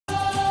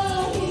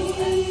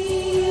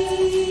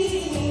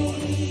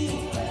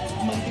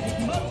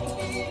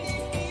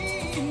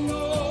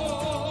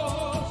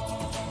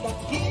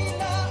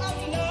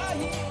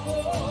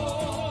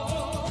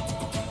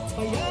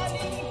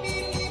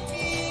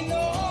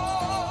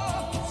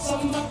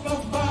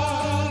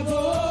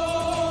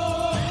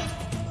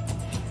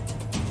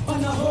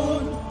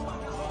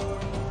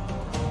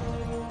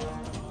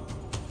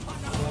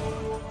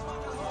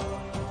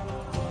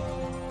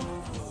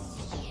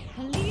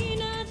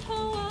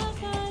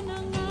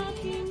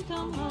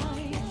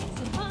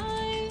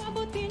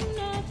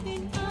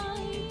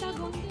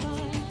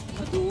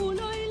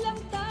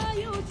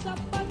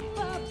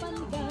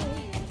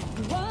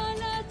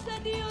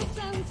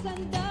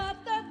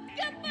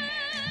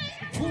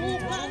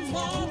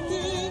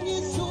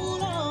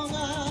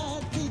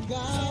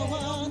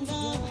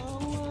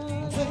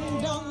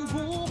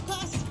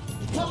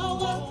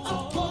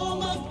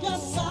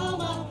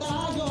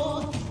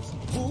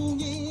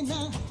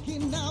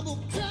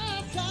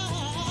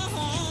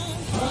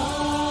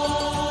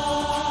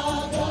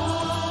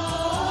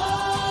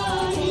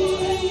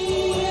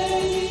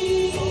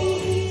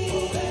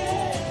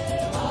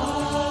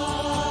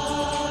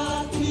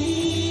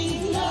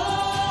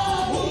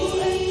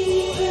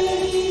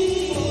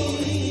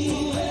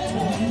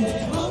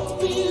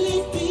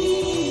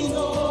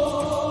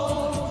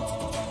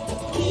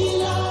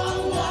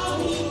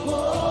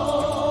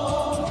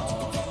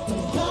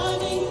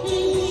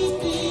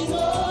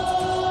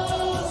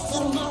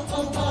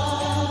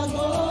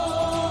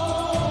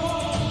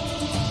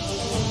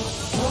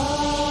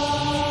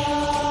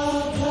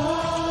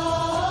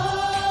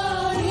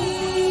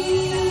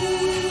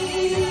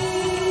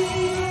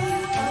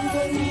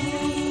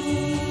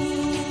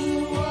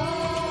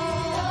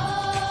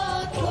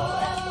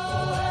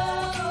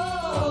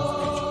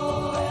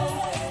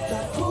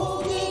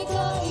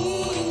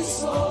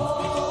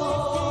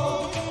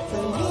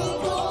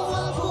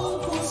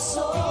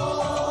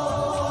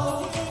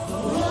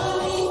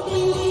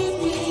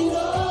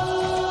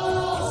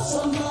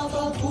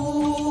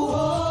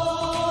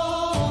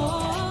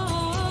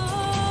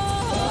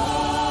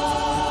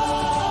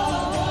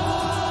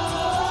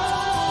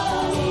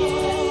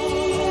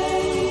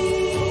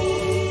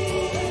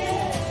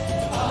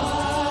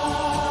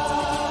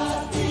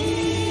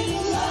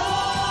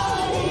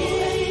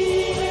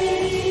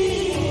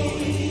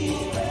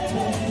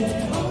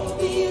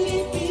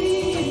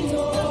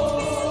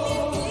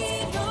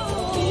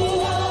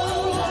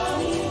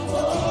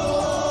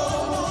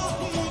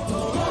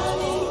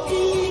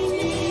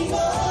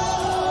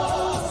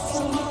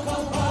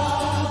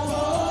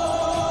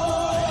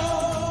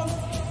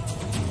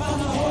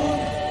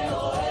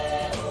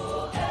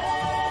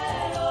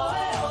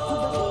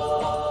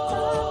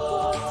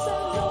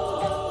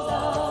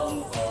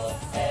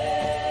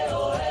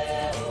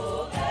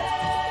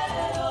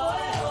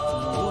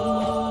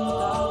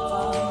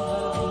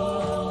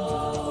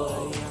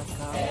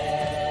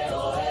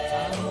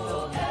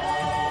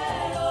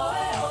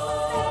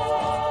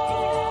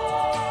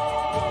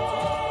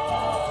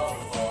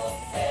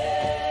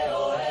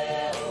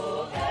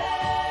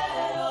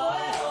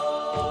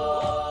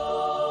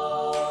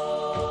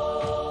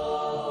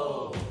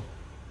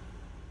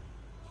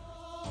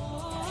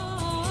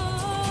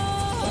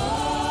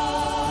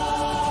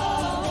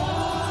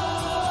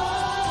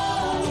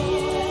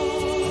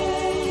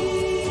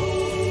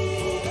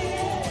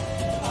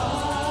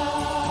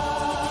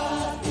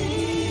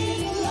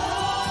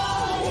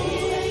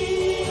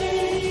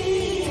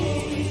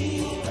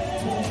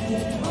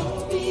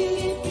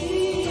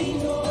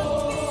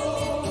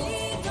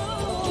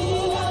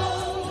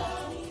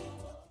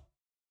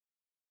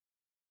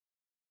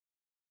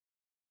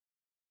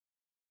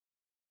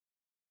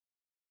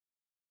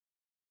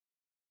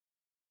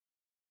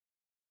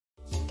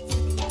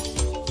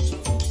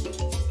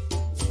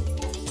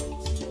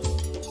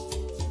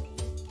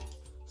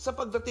Sa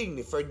pagdating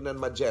ni Ferdinand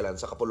Magellan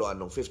sa Kapuluan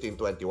noong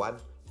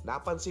 1521,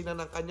 napansin na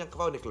ng kanyang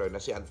chronicler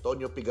na si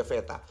Antonio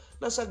Pigafetta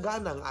na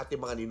sagana ang ating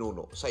mga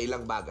ninuno sa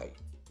ilang bagay.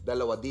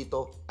 Dalawa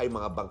dito ay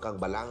mga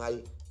bangkang balangay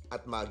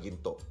at mga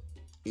ginto.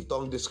 Ito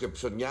ang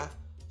description niya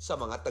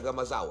sa mga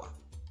taga-Mazawa.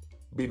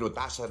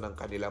 Binutasan ng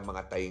kanilang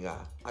mga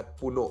tainga at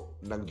puno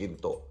ng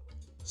ginto.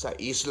 Sa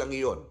islang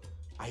iyon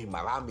ay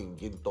maraming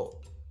ginto.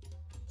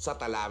 Sa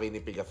talari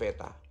ni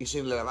Pigafetta,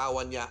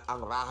 isinilarawan niya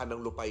ang rahan ng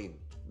lupain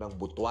ng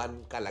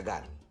Butuan,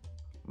 Calagan.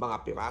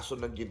 Mga piraso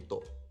ng ginto,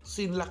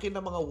 sinlaki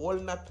ng mga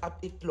walnut at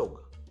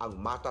itlog ang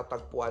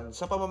matatagpuan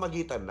sa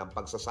pamamagitan ng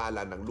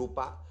pagsasala ng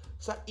lupa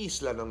sa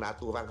isla ng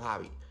naturang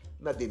hari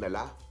na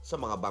dinala sa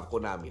mga bangko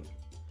namin.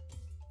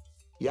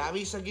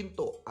 Yari sa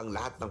ginto ang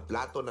lahat ng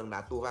plato ng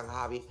naturang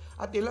hari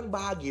at ilang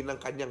bahagi ng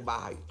kanyang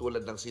bahay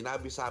tulad ng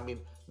sinabi sa amin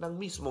ng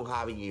mismong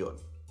haring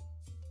iyon.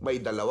 May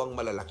dalawang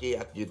malalaki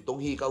at gintong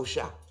hikaw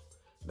siya.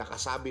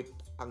 Nakasabit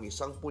ang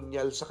isang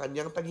punyal sa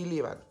kanyang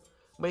tagiliran.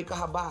 May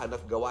kahabaan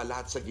at gawa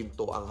lahat sa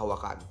ginto ang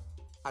hawakan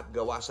at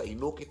gawa sa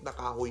inukit na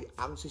kahoy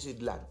ang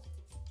sisidlan.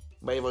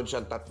 Mayroon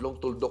siyang 3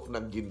 tuldok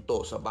ng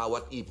ginto sa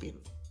bawat ipin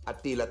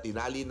at tila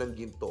tinali ng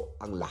ginto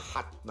ang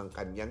lahat ng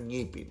kanyang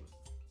ngipin.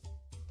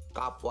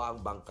 Kapwa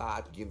ang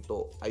bangka at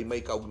ginto ay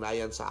may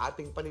kaugnayan sa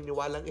ating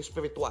paniniwalang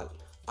espiritual.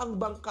 Ang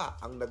bangka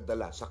ang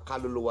nagdala sa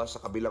kaluluwa sa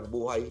kabilang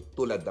buhay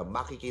tulad ng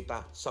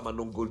makikita sa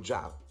manunggul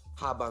jar,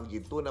 habang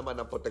ginto naman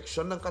ang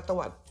proteksyon ng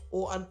katawan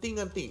o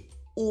anting-anting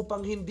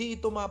upang hindi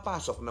ito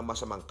mapasok ng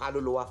masamang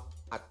kaluluwa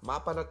at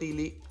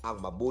mapanatili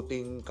ang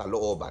mabuting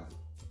kalooban.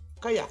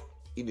 Kaya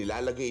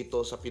inilalagay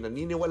ito sa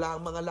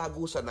pinaniniwalaang mga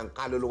lagusan ng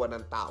kaluluwa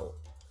ng tao,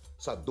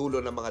 sa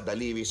dulo ng mga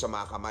daliri sa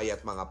mga kamay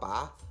at mga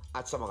paa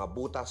at sa mga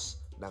butas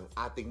ng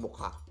ating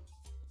mukha.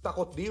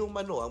 Takot di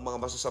umano ang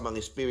mga masasamang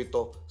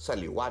espiritu sa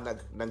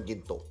liwanag ng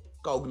ginto.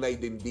 Kaugnay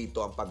din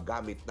dito ang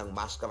paggamit ng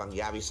maskarang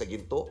yari sa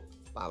ginto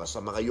para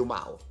sa mga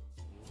yumao.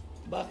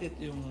 Bakit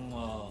yung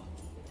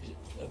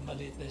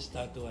maliit na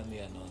estatwa ni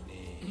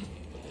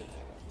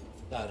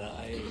Tara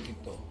ay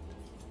ginto?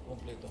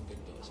 Kompletong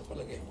ginto. Sa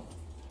palagay mo?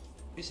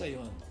 Isa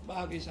yun.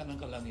 Bahagi siya ng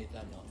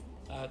kalangitan, no?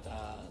 At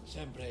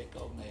siyempre,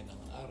 kaugnay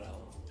ng araw.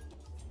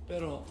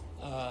 Pero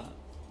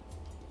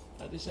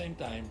at the same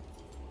time,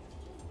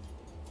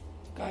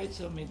 kahit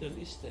sa Middle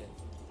East,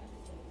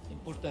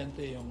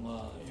 importante yung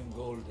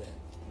gold.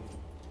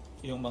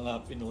 Yung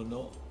mga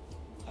pinuno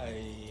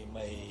ay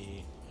may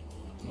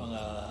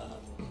mga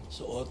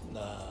suot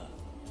na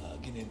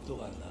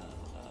ginintuan na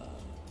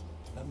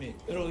damit.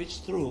 Pero it's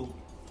true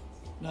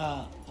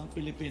na ang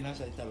Pilipinas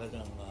ay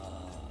talagang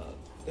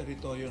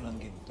teritoryo ng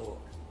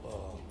ginto.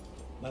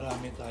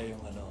 Marami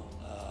tayong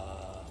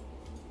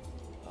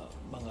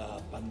mga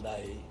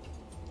panday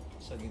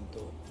sa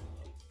ginto.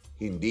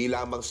 Hindi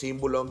lamang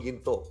simbolo ang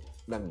ginto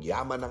ng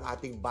yaman ng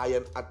ating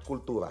bayan at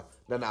kultura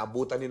na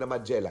naabutan ni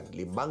Magellan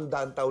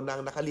 500 taon na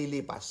ang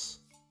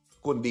nakalilipas,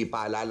 kundi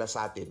paalala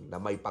sa atin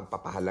na may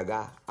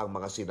pagpapahalaga ang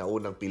mga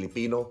sinaunang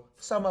Pilipino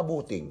sa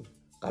mabuting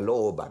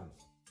kalooban.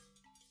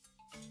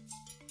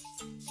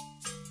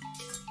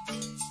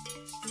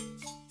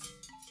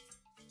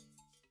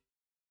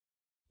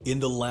 In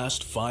the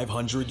last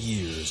 500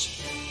 years,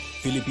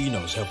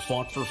 Filipinos have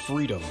fought for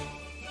freedom,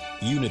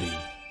 unity,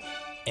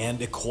 and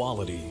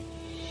equality.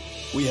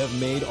 We have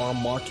made our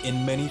mark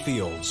in many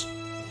fields,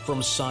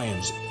 from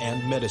science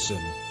and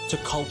medicine to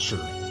culture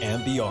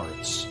and the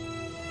arts.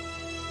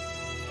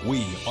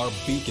 We are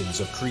beacons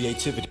of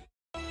creativity,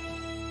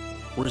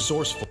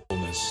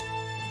 resourcefulness,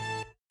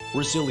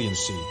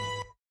 resiliency,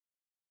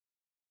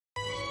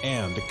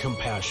 and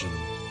compassion.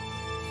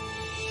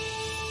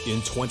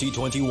 In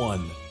 2021,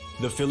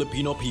 the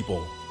Filipino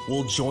people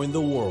will join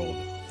the world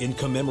in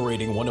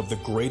commemorating one of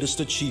the greatest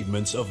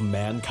achievements of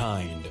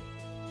mankind,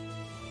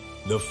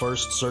 the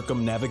first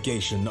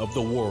circumnavigation of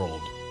the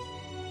world.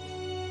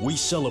 We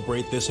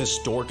celebrate this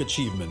historic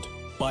achievement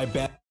by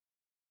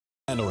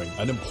bannering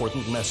an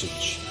important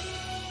message.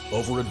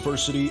 Over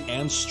adversity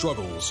and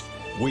struggles,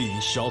 we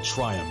shall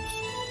triumph,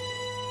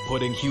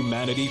 putting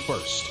humanity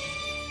first,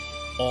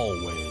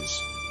 always.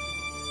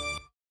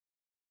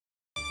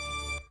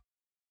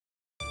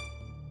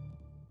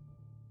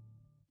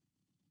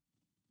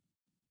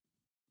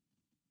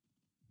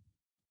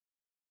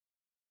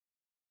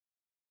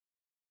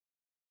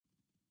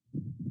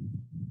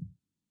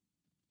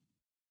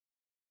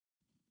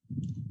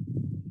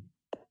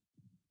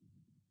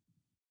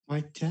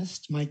 Mic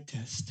test, mic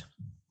test.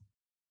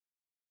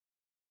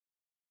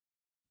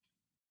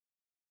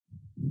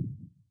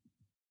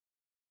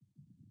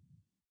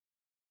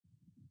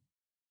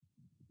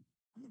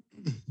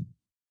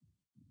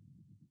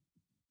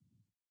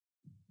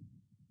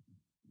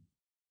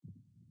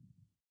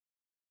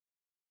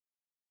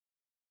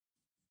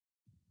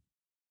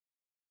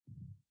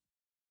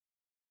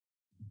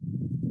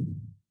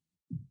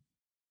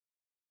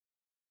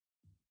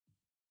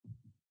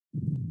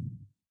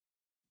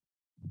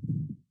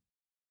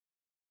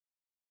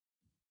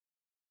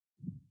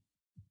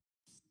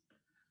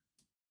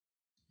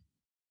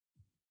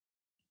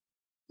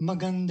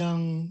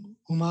 Magandang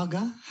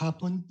umaga,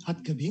 hapon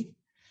at gabi.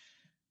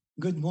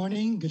 Good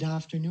morning, good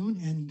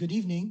afternoon, and good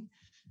evening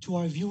to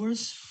our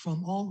viewers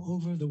from all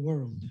over the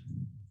world.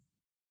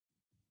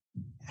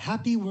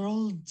 Happy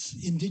World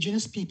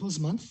Indigenous Peoples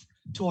Month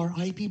to our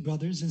IP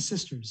brothers and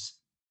sisters.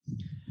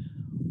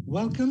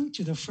 Welcome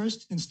to the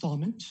first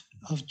installment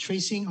of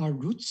Tracing Our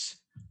Roots,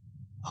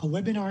 a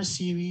webinar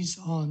series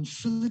on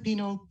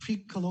Filipino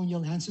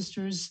pre-colonial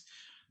ancestors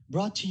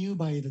brought to you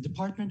by the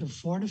Department of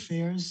Foreign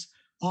Affairs,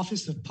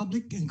 Office of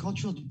Public and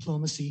Cultural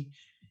Diplomacy,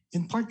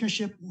 in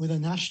partnership with the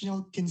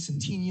National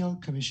Quincentennial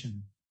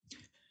Commission.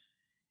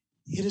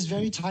 It is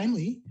very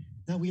timely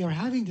that we are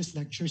having this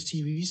lecture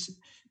series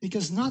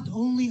because not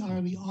only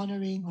are we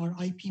honoring our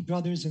IP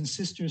brothers and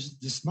sisters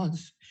this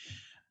month,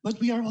 but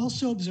we are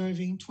also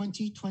observing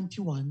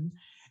 2021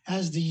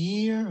 as the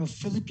year of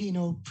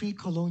Filipino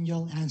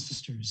pre-colonial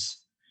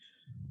ancestors.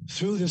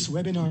 Through this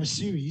webinar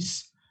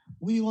series,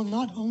 we will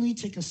not only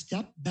take a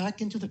step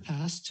back into the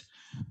past,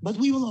 but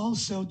we will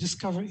also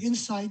discover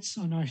insights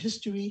on our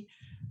history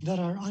that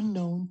are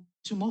unknown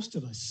to most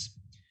of us.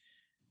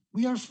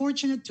 We are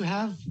fortunate to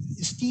have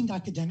esteemed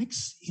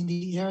academics in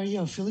the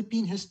area of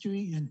Philippine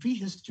history and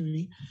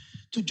prehistory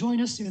to join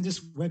us in this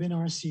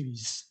webinar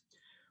series.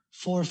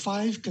 For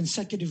 5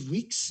 consecutive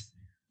weeks,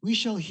 we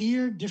shall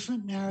hear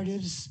different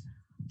narratives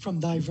from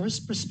diverse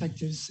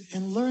perspectives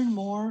and learn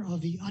more of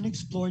the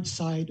unexplored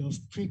side of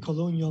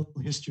pre-colonial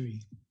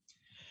history.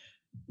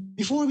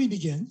 Before we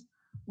begin,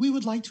 we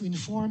would like to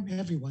inform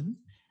everyone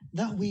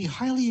that we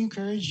highly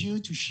encourage you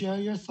to share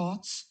your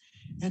thoughts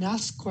and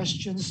ask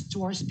questions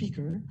to our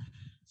speaker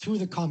through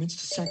the comments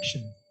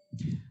section.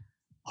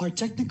 Our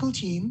technical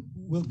team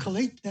will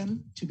collate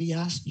them to be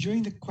asked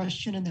during the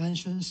question and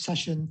answer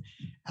session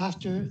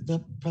after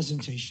the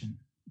presentation.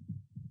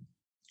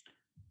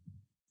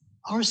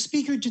 Our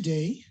speaker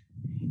today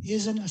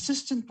is an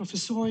assistant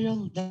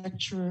professorial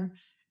lecturer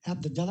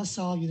at the De La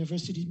Salle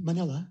University,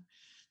 Manila,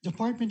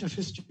 Department of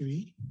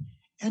History,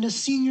 and a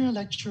senior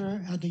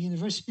lecturer at the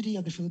University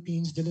of the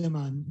Philippines,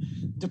 Diliman,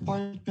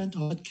 Department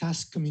of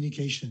Broadcast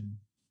Communication.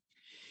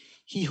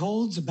 He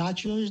holds a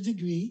bachelor's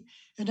degree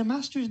and a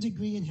master's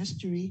degree in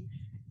history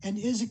and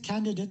is a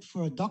candidate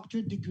for a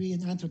doctorate degree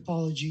in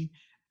anthropology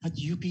at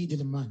UP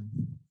Diliman.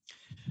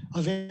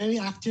 A very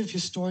active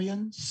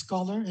historian,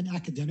 scholar, and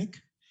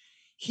academic,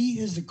 he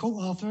is the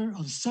co-author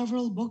of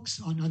several books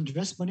on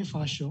Andres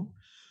Bonifacio,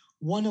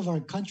 one of our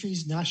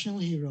country's national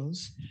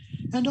heroes,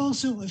 and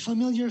also a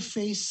familiar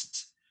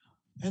face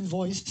and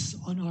voice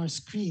on our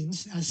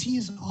screens, as he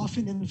is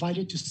often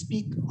invited to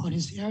speak on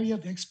his area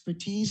of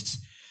expertise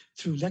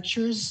through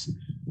lectures,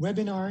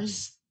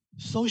 webinars,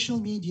 social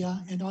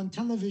media, and on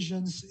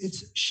television's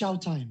It's Xiao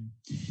Time.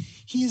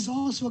 He is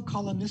also a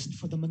columnist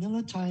for the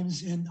Manila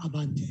Times and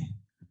Abante.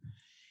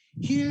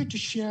 Here to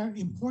share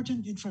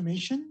important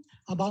information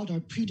about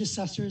our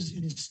predecessors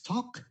in his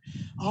talk,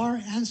 Our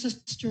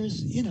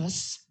Ancestors in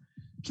Us,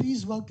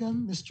 please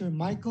welcome Mr.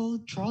 Michael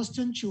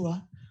Charleston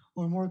Chua,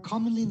 or more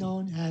commonly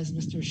known as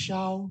Mr.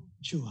 Xiao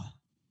Chua.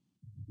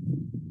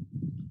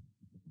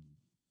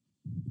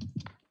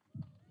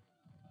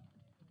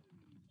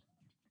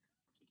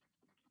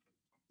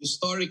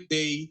 Historic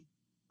day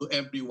to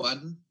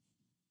everyone.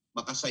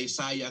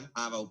 Makasaysayang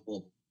araw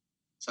po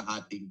sa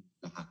ating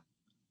lahat.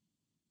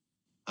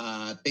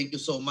 Thank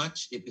you so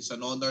much. It is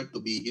an honor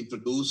to be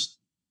introduced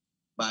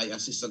by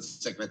Assistant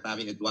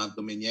Secretary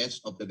Eduardo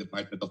Meñez of the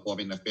Department of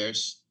Foreign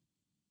Affairs.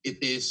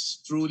 It is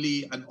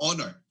truly an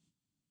honor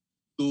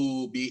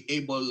to be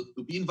able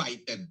to be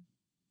invited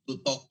to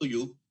talk to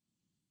you,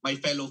 my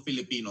fellow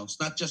Filipinos,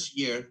 not just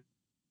here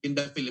in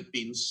the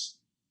Philippines,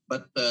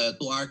 but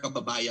to our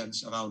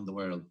kababayans around the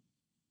world.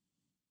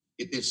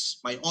 It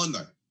is my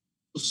honor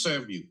to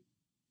serve you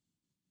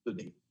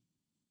today.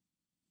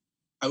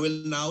 I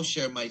will now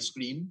share my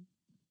screen.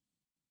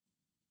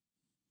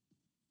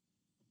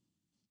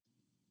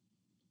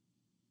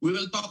 We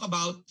will talk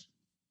about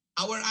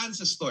our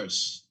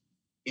ancestors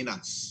in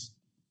us.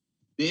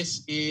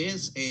 This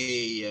is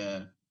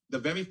the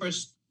very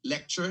first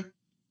lecture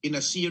in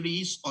a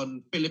series on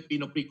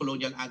Filipino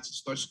pre-colonial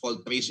ancestors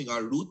called Tracing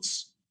Our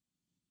Roots.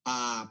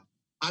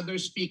 Other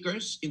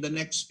speakers in the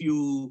next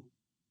few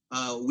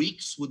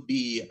weeks would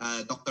be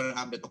Dr.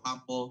 Ambet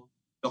Ocampo,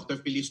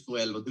 Dr. Feliz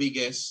Tuel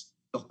Rodriguez,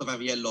 Dr.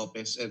 Ariel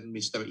Lopez, and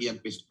Mr. Ian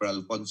Christopher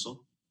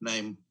Alfonso. And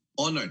I'm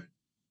honored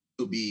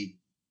to be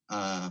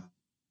a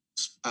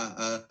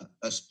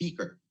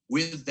speaker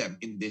with them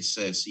in this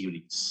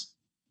series.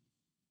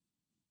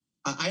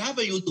 I have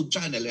a YouTube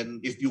channel,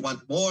 and if you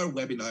want more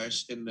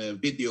webinars and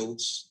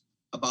videos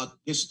about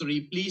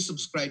history, please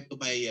subscribe to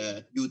my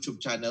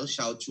YouTube channel,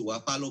 Xiao Chua.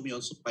 Follow me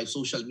on my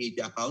social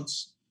media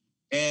accounts.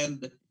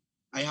 And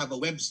I have a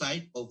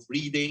website of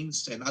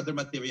readings and other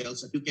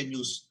materials that you can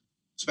use,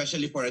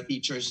 especially for our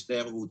teachers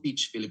there who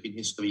teach Philippine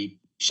history,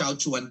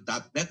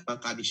 xiaochuan.net,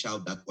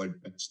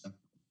 bangkanixiao.wordpress.com.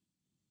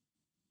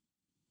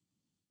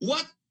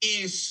 What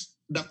is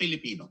the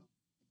Filipino?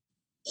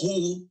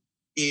 Who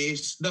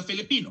is the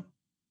Filipino?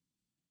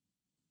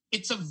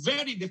 It's a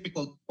very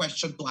difficult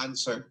question to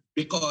answer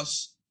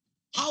because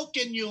how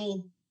can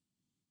you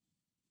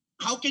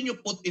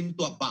put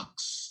into a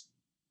box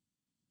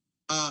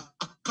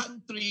a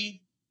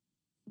country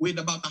with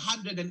about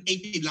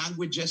 180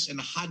 languages and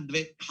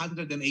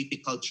 180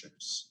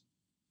 cultures.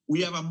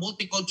 We are a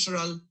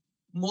multicultural,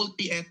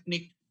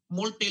 multi-ethnic,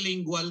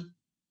 multilingual,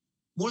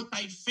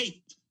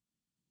 multi-faith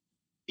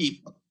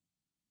people.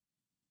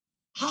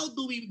 How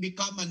do we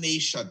become a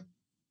nation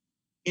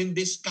in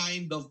this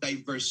kind of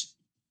diversity?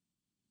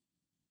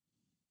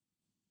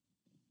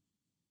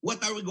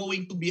 What are we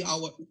going to be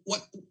our,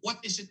 what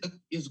is it that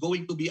is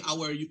going to be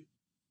our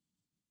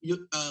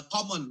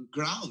common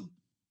ground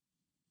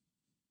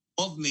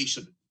of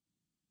nation?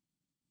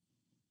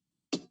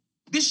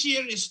 This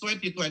year is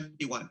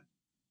 2021.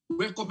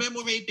 We're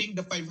commemorating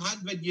the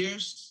 500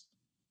 years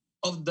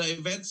of the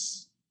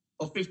events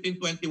of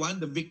 1521,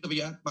 the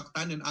victory at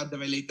Mactan and other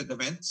related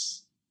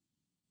events.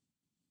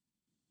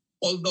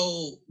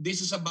 Although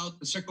this is about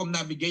the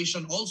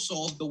circumnavigation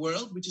also of the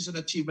world, which is an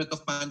achievement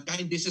of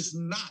mankind, this is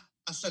not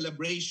a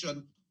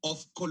celebration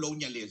of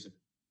colonialism.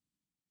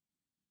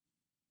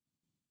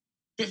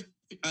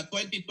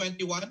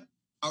 2021,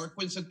 our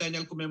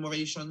quincentennial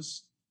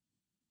commemorations,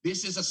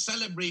 this is a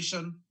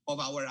celebration of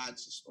our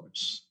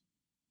ancestors.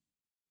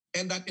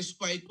 And that is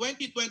why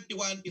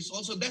 2021 is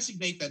also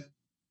designated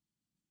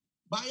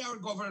by our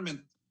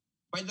government,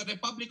 by the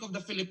Republic of the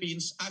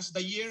Philippines, as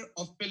the year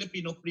of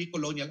Filipino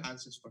pre-colonial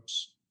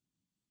ancestors.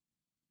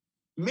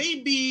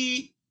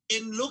 Maybe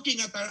in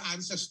looking at our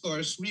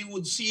ancestors, we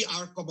would see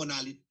our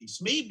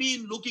commonalities. Maybe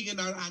in looking at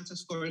our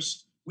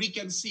ancestors, we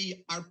can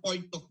see our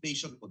point of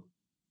nationhood,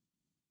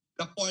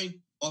 the point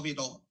of it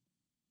all.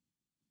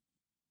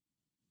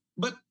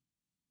 But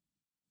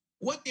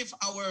what if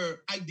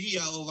our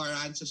idea of our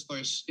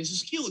ancestors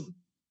is skewed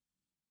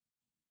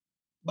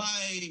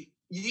by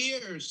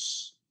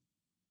years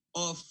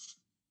of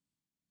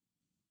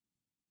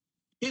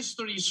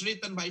histories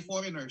written by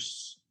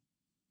foreigners?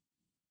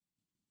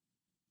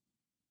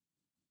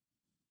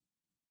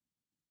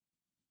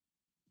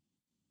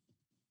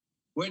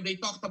 Where they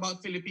talked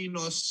about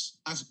Filipinos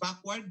as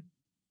backward,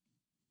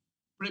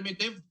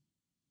 primitive.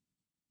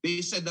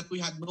 They said that we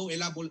had no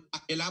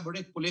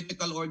elaborate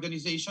political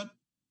organization.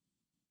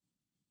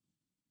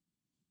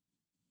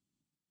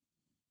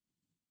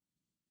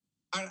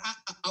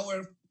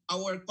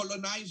 Our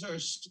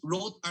colonizers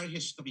wrote our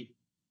history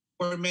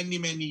for many,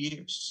 many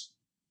years.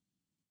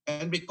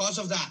 And because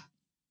of that,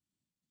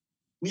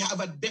 we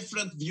have a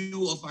different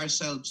view of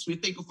ourselves. We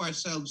think of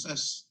ourselves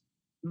as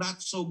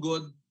not so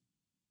good.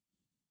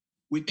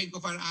 We think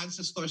of our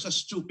ancestors as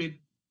stupid,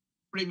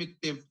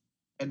 primitive,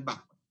 and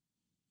backward.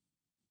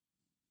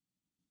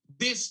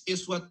 This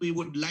is what we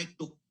would like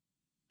to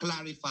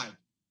clarify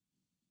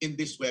in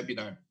this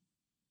webinar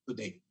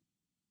today.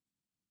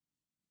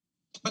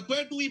 But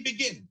where do we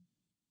begin?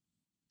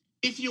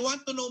 If you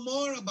want to know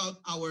more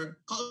about our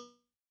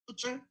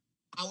culture,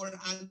 our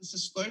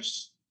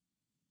ancestors,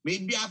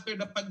 maybe after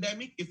the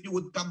pandemic, if you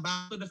would come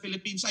back to the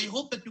Philippines, I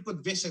hope that you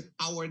could visit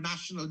our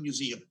National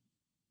Museum.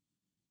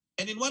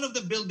 And in one of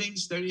the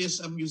buildings, there is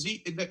a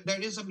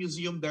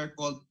museum there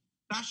called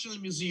National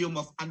Museum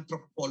of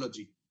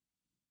Anthropology.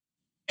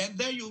 And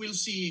there you will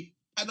see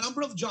a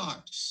number of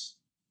jars.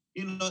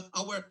 You know,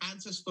 our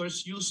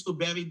ancestors used to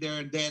bury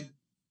their dead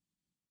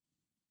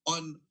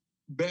on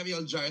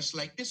burial jars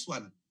like this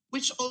one,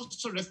 which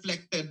also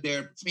reflected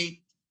their faith,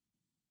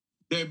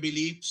 their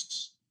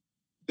beliefs,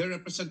 their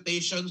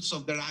representations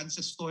of their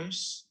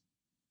ancestors.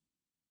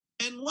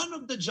 And one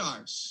of the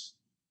jars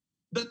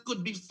that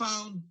could be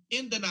found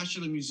in the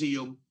National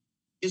Museum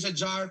is a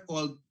jar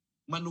called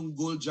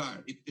Manunggul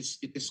jar. It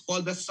is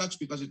called as such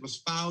because it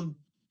was found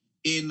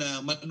in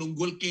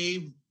Manunggul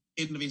Cave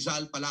in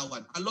Rizal,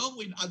 Palawan, along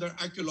with other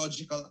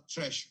archaeological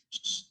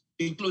treasures,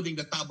 including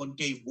the Tabon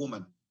Cave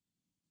woman.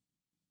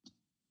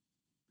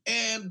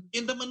 And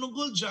in the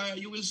Manunggul jar,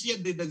 you will see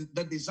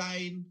the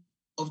design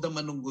of the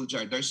Manunggul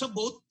jar. There's a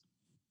boat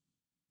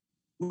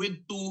with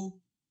two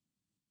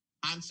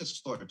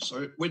ancestors,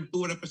 or with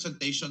two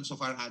representations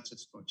of our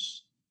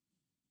ancestors.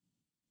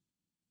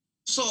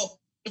 So,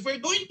 if we're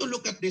going to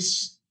look at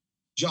this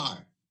jar,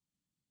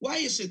 why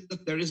is it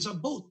that there is a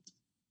boat?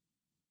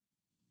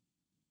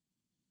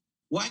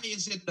 Why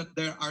is it that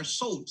there are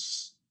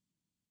souls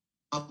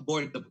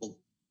aboard the boat?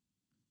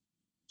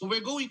 So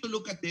we're going to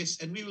look at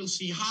this and we will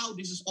see how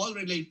this is all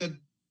related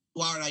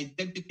to our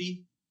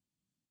identity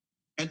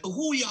and to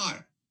who we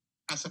are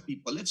as a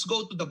people. Let's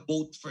go to the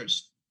boat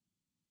first.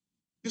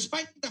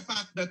 Despite the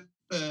fact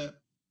that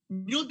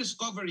new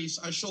discoveries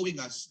are showing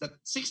us that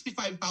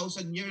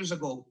 65,000 years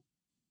ago,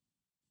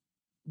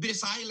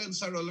 these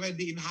islands are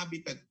already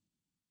inhabited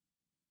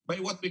by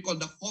what we call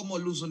the Homo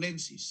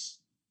luzonensis.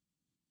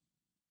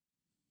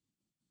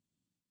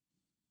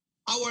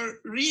 Our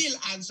real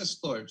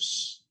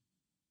ancestors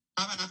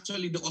are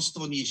actually the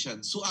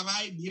Austronesians who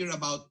arrived here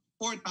about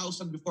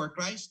 4,000 before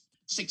Christ,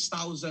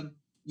 6,000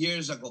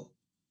 years ago.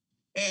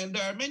 And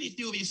there are many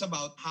theories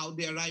about how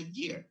they arrived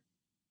here.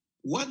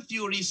 One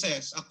theory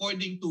says,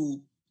 according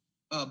to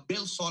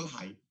Bill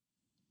Solheim,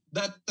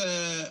 that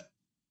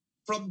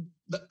from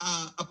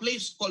a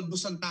place called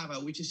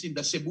Nusantara, which is in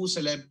the Cebu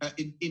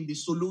in the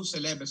Sulu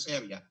Celebes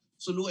area,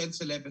 Sulu and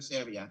Celebes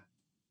area,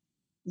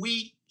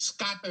 we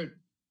scattered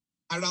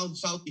around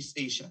Southeast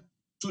Asia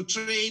to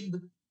trade,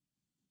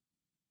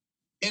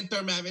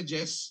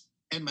 intermarriages,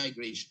 and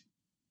migration.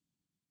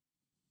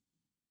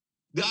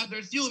 The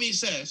other theory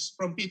says,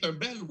 from Peter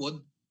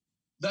Bellwood,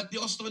 that the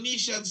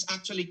Austronesians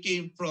actually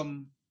came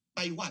from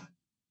Taiwan,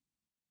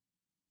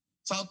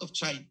 south of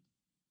China.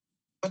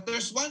 But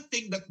there's one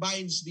thing that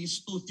binds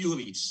these two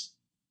theories.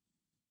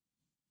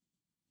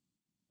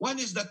 One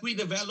is that we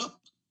developed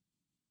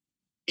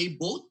a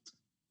boat,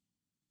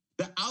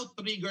 the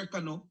outrigger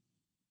canoe,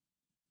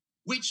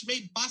 which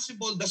made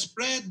possible the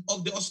spread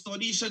of the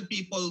Austronesian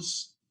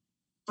peoples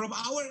from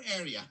our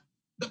area,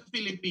 the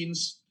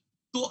Philippines,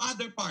 to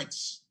other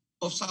parts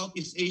of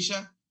Southeast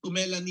Asia, to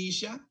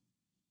Melanesia,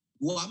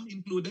 Guam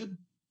included,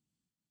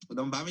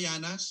 the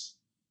Marianas,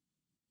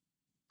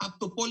 up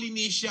to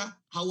Polynesia,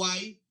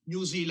 Hawaii,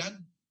 New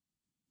Zealand,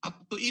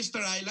 up to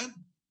Easter Island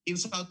in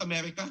South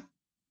America,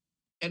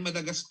 and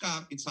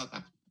Madagascar in South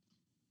Africa.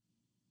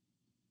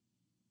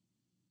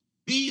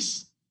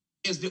 This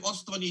is the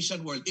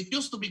Austronesian world. It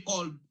used to be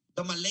called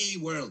the Malay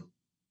world.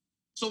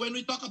 So when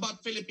we talk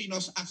about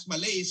Filipinos as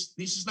Malays,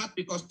 this is not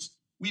because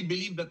we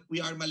believe that we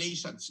are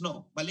Malaysians.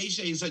 No,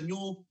 Malaysia is a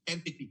new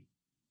entity.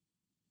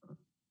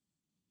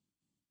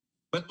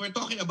 But we're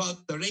talking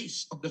about the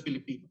race of the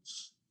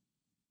Filipinos.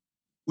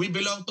 We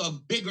belong to a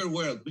bigger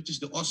world, which is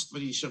the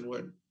Austronesian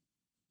world.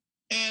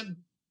 And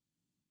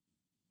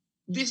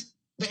the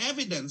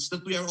evidence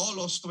that we are all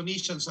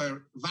Austronesians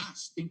are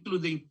vast,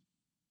 including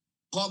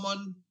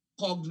common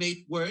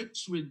cognate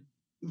words with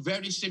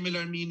very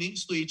similar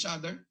meanings to each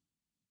other.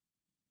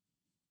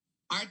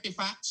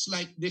 Artifacts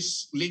like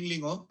this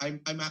linglingo,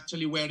 I'm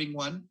actually wearing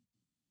one.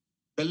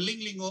 The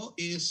linglingo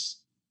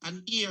is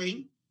an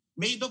earring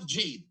made of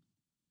jade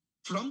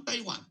from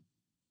Taiwan.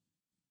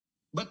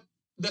 But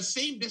the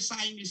same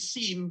design is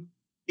seen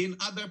in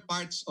other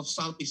parts of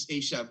Southeast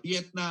Asia,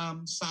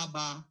 Vietnam,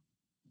 Sabah,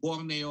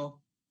 Borneo,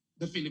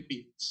 the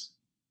Philippines,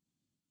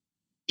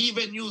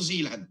 even New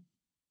Zealand,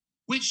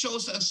 which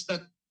shows us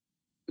that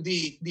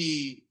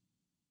the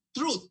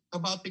truth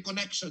about the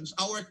connections,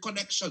 our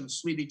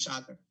connections with each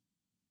other.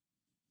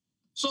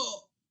 So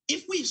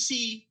if we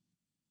see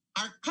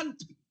our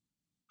country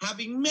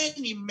having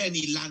many,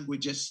 many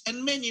languages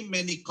and many,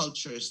 many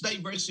cultures,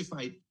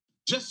 diversified,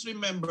 just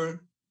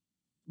remember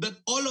that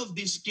all of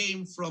this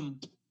came from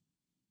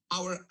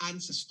our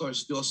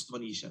ancestors, the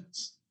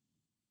Austronesians.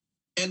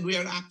 And we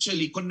are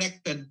actually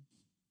connected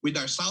with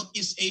our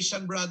Southeast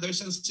Asian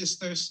brothers and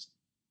sisters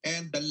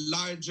and the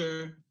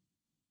larger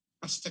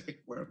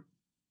Pacific world.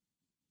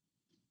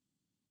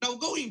 Now,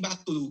 going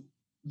back to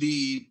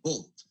the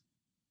boat,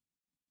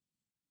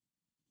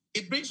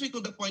 it brings me to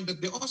the point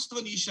that the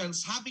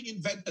Austronesians, having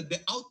invented the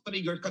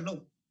outrigger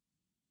canoe,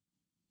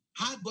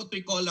 had what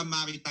we call a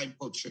maritime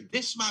culture.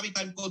 This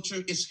maritime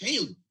culture is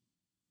hailed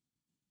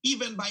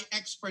even by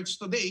experts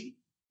today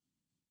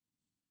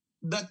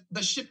that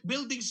the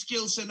shipbuilding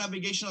skills and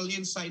navigational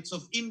insights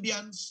of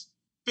Indians,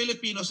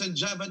 Filipinos, and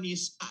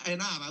Javanese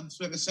and Arabs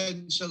were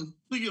essential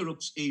to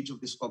Europe's age of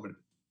discovery.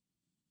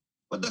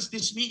 What does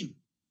this mean?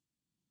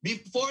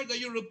 Before the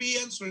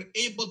Europeans were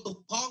able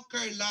to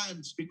conquer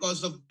lands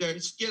because of their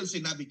skills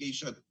in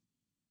navigation,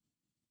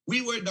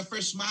 we were the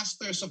first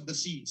masters of the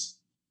seas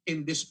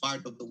in this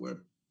part of the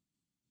world.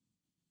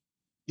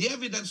 The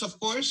evidence, of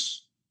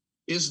course,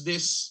 is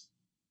this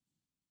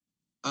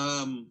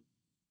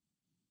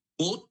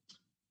boat,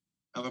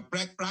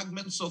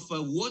 fragments of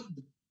wood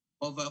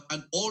of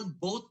an old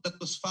boat that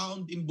was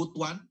found in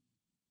Butuan,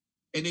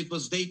 and it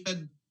was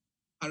dated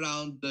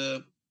around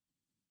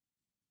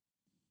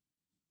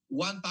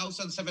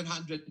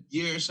 1,700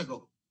 years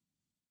ago,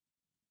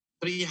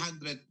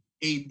 300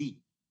 AD.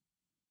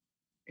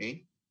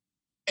 Okay?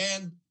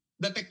 And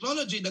the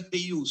technology that they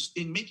used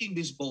in making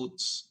these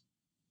boats,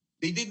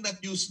 they did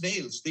not use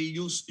nails. They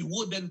used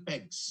wooden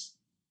pegs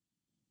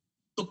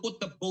to put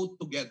the boat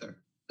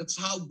together. That's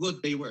how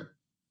good they were.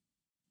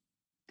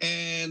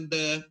 And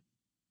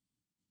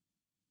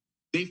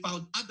they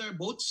found other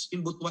boats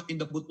in Butuan, in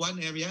the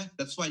Butuan area.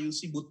 That's why you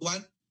see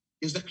Butuan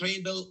is the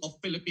cradle of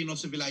Filipino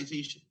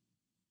civilization.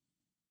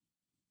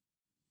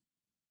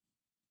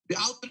 The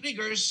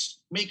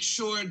outriggers make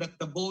sure that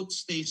the boat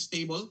stays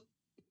stable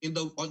in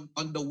the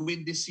on the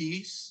windy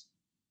seas.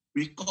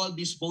 We call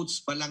these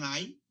boats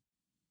balangay.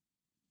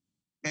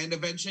 And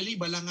eventually,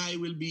 balangay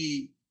will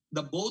be,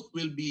 the boat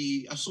will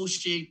be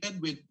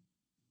associated with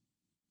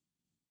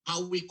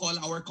how we call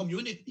our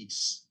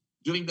communities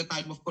during the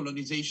time of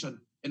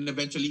colonization. And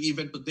eventually,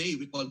 even today,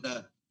 we call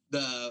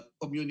the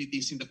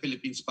communities in the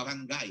Philippines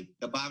barangay.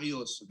 The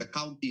barrios, the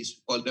counties,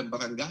 we call them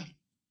barangay.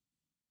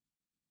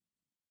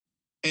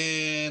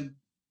 And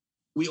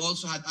we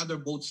also had other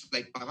boats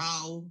like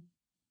Parao.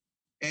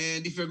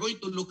 And if you're going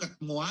to look at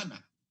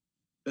Moana,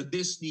 the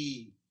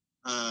Disney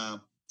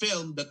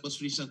film that was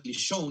recently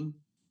shown,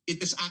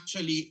 it is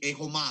actually a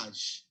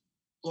homage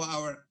to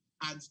our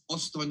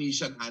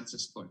Austronesian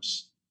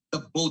ancestors, the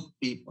boat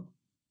people.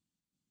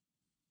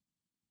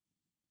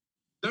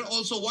 There are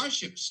also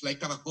warships like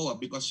Karakoa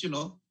because, you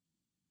know,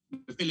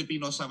 the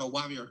Filipinos have a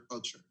warrior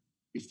culture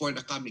before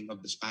the coming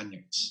of the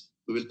Spaniards.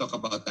 We will talk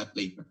about that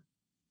later.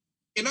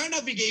 In our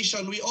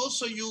navigation, we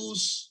also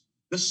use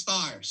the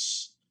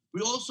stars.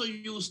 We also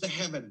use the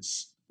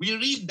heavens. We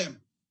read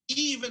them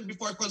even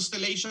before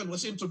constellation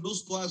was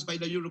introduced to us by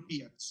the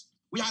Europeans.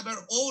 We had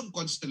our own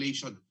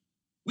constellation.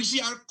 We see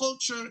our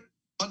culture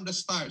on the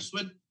stars.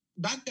 When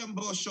Dante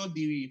Ambrosio,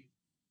 the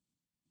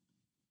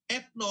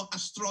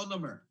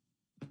ethno-astronomer,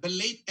 the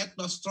late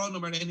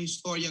ethno-astronomer and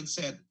historian,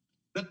 said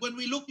that when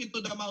we look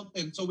into the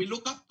mountain, so we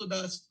look up to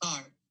the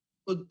star,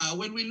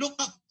 when we look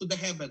up to the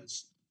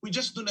heavens, we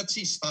just do not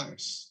see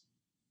stars.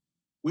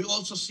 We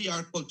also see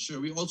our culture,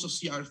 we also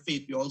see our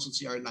faith, we also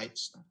see our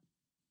lifestyle.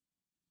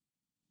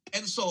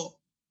 And so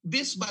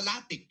this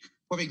balatic,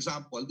 for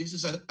example, this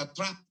is a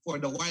trap for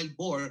the wild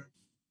boar,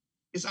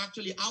 is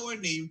actually our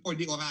name for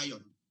the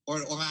Orion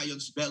or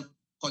Orion's belt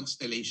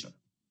constellation.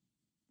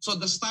 So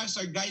the stars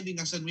are guiding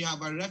us and we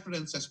have our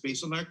references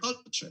based on our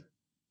culture.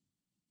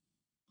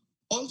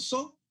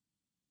 Also,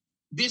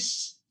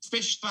 this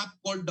fish trap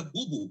called the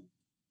bubu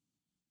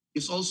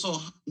is also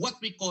what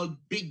we call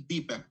Big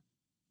Dipper.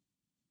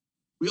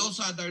 We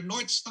also had our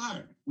North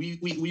Star. We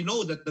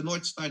know that the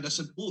North Star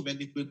doesn't move and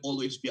it will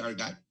always be our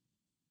guide.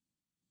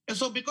 And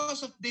so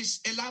because of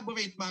this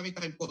elaborate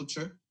maritime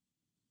culture,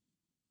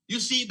 you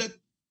see that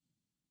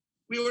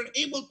we were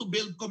able to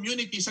build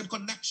communities and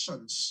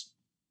connections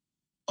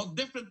of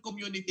different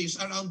communities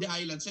around the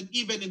islands and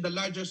even in the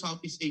larger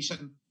Southeast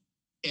Asian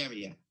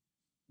area.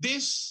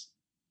 This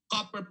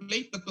copper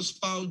plate that was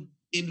found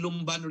in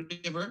Lumban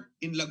River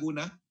in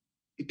Laguna,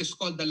 it is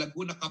called the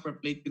Laguna Copper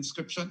Plate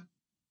inscription,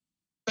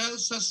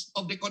 tells us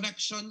of the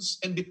connections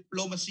and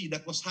diplomacy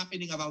that was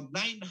happening around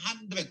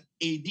 900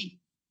 AD.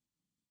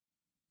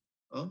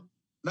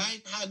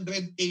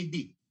 900 AD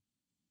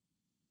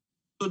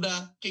to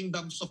the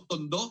kingdoms of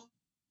Tondo,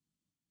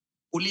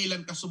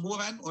 Ulilan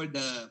Kasumuran, or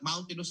the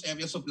mountainous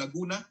areas of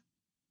Laguna.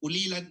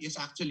 Ulilan is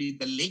actually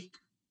the lake.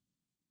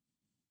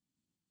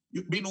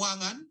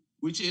 Binuangan,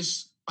 which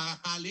is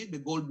Paracale, the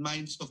gold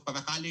mines of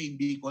Paracale in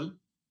Bicol.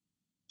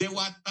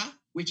 Dewata,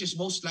 which is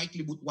most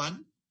likely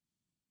Butuan.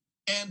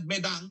 And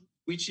Medang,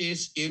 which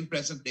is in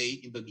present-day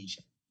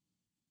Indonesia.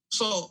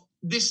 So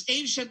this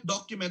ancient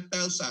document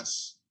tells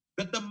us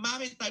that the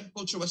maritime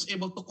culture was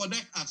able to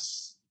connect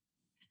us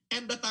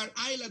and that our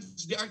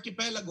islands, the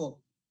archipelago,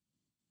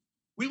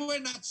 we were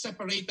not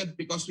separated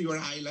because we were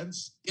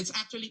islands. It's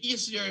actually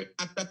easier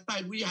at that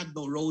time. We had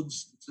no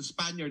roads. It's the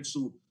Spaniards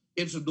who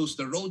introduced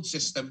the road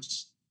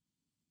systems.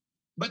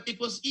 But it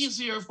was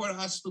easier for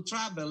us to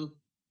travel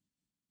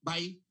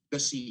by the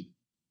sea.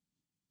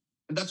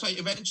 And that's why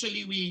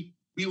eventually we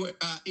were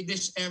in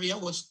this area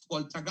was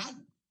called Tagalog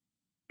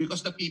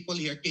because the people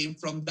here came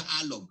from the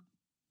Alog,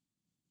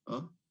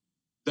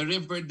 the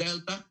river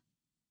delta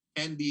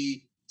and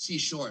the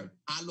seashore.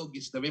 Alog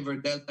is the river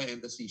delta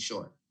and the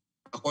seashore,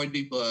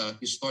 according to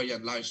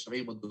historian Lars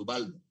Raymond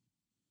Dubaldo.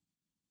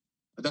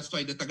 That's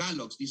why the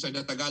Tagalogs, these are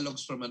the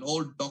Tagalogs from an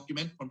old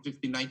document from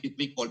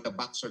 1593 called the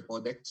Baxter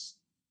Codex.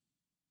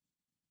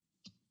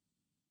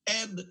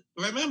 And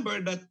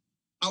remember that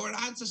our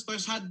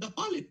ancestors had the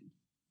polity.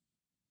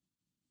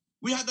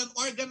 We had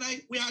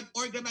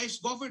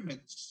organized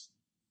governments.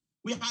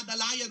 We had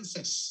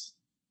alliances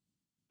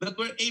that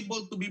were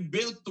able to be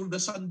built through the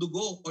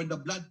Sandugo or the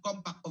blood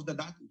compact of the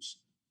Datus.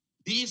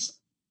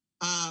 These,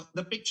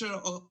 the picture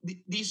of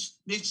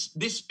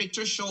this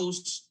picture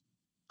shows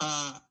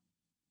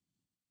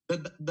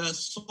the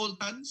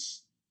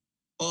sultans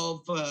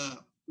of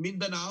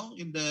Mindanao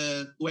in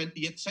the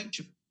 20th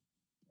century,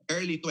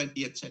 early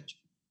 20th century.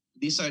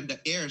 These are the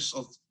heirs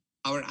of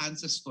our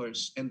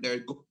ancestors and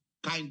their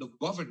kind of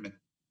government.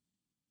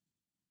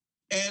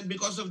 And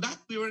because of that,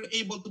 we were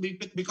able to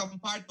become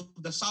part of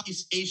the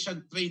Southeast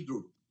Asian trade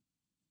route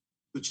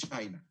to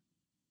China.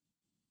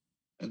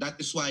 And that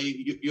is why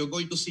you're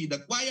going to see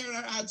that why are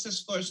our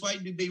ancestors, why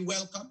did they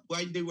welcome,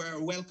 why they were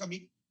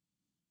welcoming,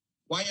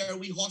 why are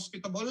we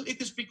hospitable?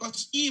 It is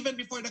because even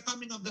before the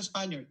coming of the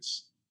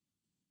Spaniards,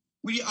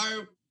 we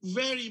are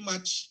very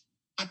much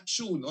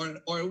attuned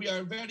or we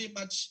are very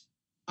much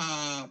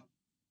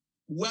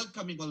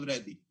welcoming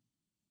already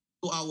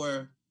to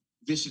our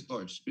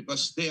visitors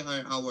because they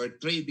are our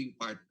trading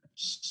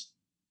partners.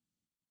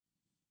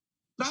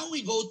 Now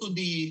we go to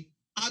the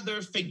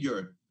other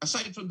figure.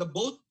 Aside from the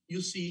boat,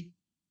 you see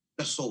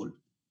the soul.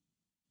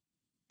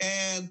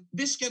 And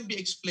this can be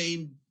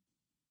explained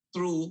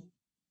through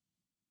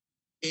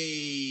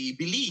a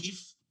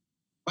belief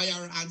by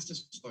our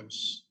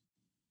ancestors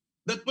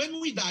that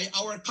when we die,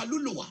 our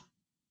kaluluwa,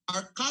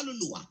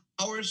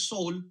 our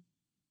soul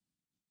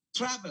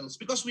travels.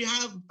 Because we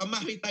have a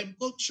maritime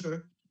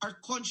culture, our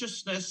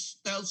consciousness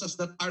tells us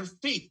that our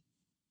faith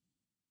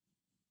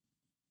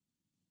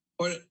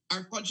or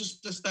our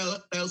consciousness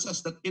tells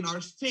us that in our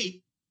faith,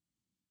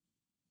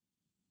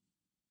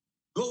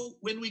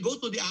 when we go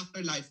to the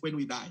afterlife, when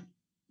we die,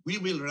 we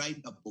will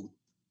ride a boat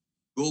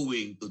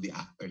going to the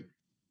afterlife.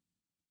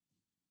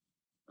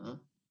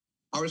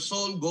 Our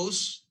soul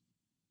goes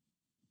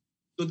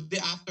to the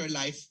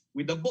afterlife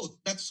with the boat.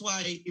 That's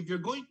why if you're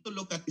going to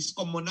look at this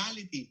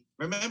commonality,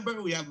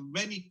 remember we have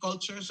many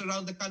cultures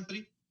around the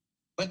country,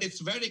 but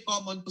it's very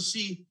common to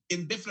see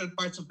in different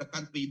parts of the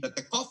country that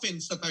the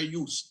coffins that are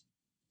used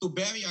to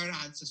bury our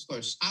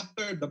ancestors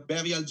after the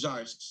burial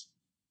jars,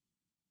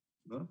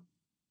 no,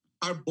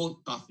 are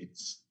both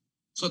coffins.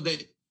 So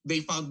they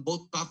found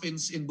both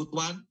coffins in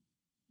Butuan,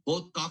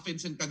 both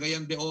coffins in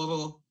Cagayan de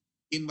Oro,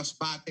 in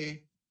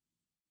Masbate,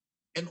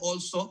 and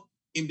also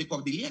in the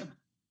Cordillera.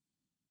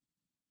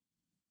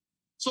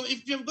 So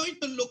if you're going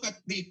to look at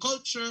the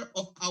culture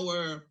of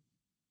our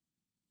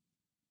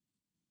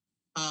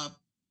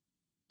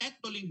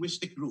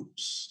ethno-linguistic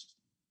groups,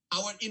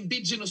 our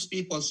indigenous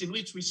peoples in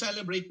which we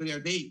celebrate their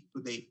day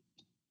today,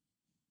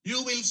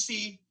 you will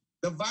see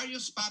the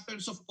various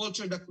patterns of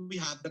culture that we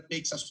have that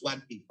makes us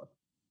one people,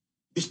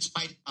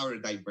 despite our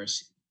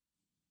diversity.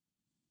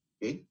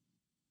 Okay?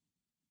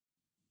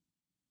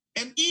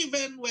 And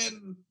even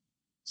when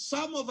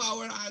some of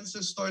our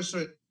ancestors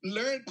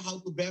learned how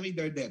to bury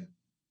their dead,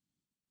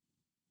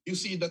 you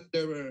see that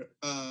there were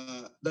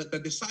the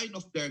design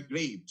of their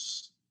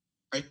graves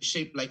are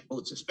shaped like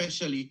boats,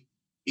 especially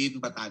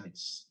in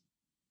Batanes.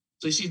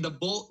 So you see the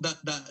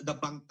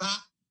bangka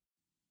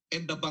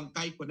and the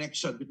bangkay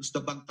connection, because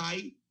the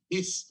bangkay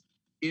is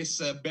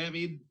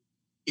buried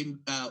in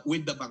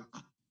with the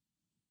bangka.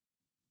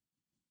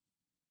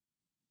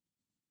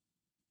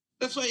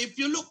 That's why if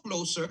you look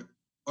closer,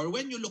 or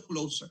when you look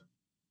closer,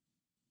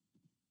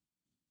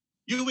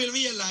 you will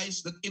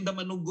realize that in the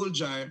Manunggul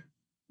jar,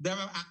 there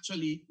are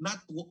actually not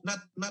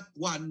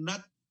one,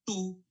 not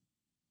two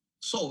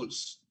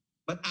souls,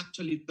 but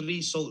actually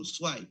three souls.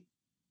 Why?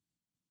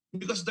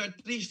 Because there are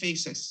three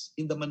faces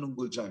in the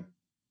Manunggul jar.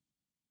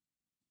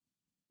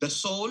 The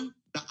soul,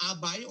 the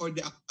abay, or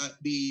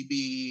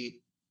the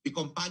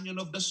companion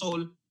of the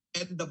soul,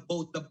 and the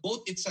boat. The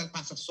boat itself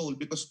has a soul,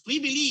 because we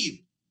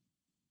believe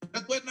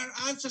that when our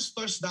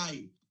ancestors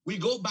die, we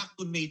go back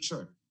to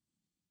nature.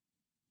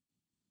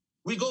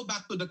 We go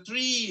back to the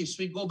trees,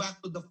 we go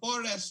back to the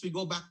forests, we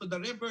go back to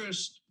the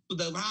rivers, to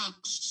the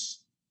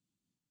rocks.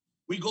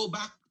 We go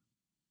back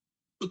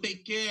to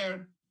take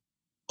care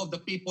of the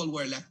people who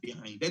are left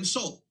behind. And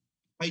so,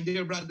 my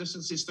dear brothers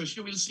and sisters,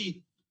 you will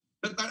see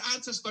that our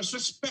ancestors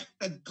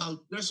respected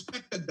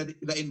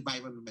the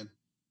environment,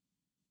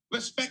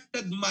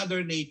 respected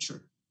Mother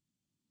Nature.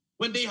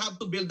 When they have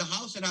to build a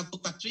house and have to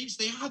cut trees,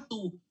 they have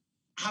to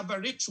have a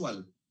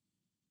ritual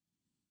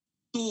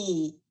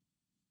to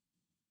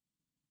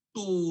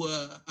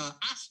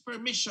ask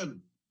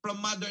permission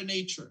from Mother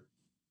Nature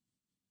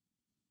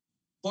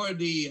for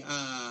the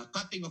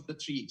cutting of the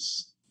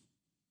trees,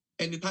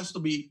 and it has to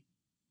be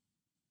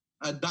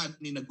done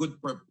in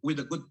with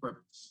a good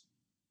purpose.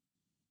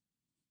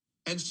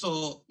 And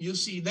so you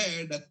see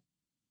there that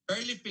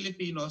early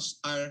Filipinos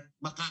are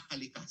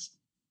makakalikas.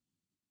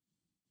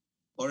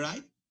 All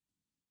right?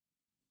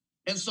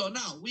 And so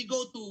now we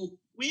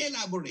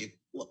elaborate.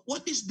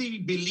 What is the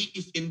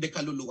belief in the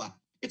kaluluwa?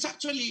 It's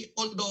actually,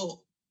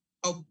 although,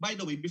 by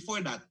the way,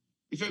 before that,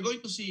 if you're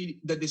going to see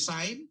the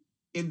design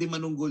in the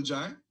Manunggul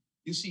jar,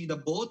 you see the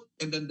boat,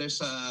 and then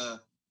there's a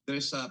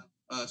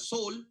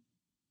soul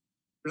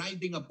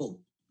riding a boat.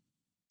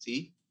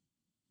 See?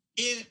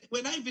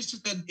 When I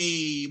visited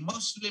a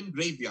Muslim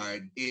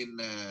graveyard in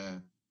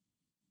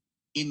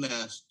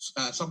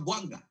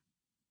Zamboanga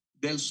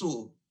del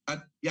Sur,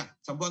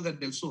 Zamboanga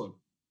del Sur,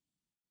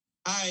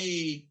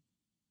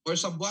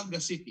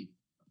 Zamboanga City,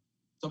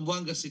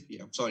 Zamboanga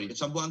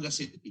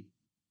City.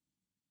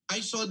 I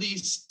saw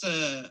these,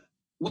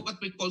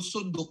 what we call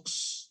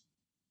sunduks,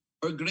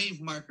 or grave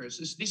markers.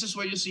 This is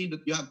where you see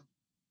that you have,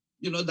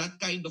 that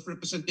kind of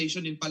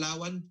representation in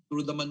Palawan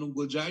through the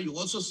Manunggul jar. You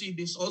also see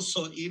this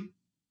also in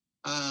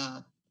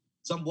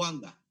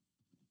Zamboanga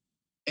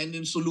and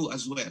in Sulu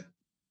as well.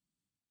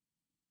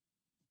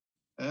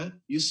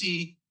 You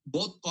see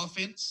both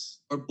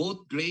coffins or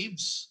both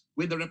graves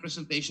with the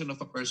representation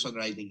of a person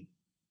riding.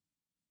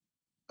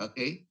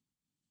 Okay?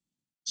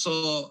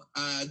 So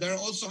there are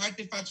also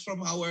artifacts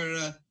from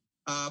our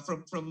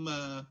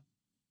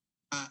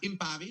in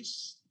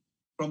Paris,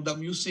 from the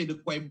Musée de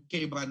Quai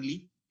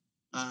Branly,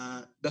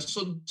 the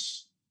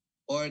sunds,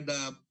 or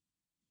the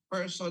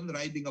person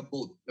riding a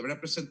boat, the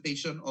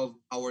representation of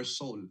our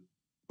soul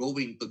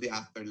going to the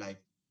afterlife,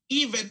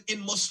 even in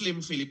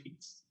Muslim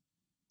Philippines.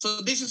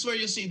 So this is where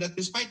you see that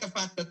despite the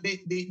fact that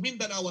the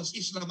Mindanao was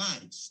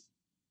Islamized,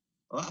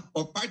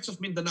 or parts of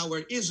Mindanao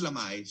were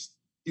Islamized,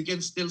 you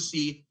can still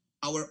see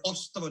our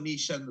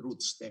Austronesian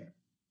roots there.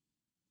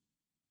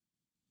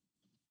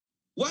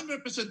 One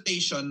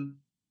representation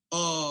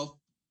of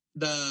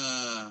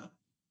the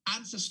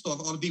ancestor,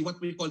 or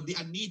what we call the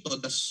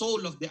anito, the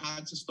soul of the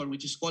ancestor,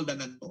 which is called the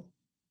nanto,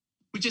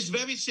 which is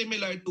very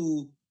similar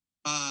to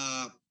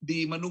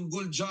the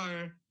Manunggul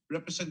jar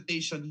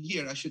representation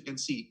here, as you can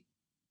see.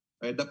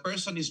 The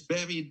person is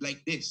buried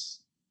like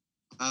this,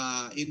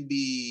 in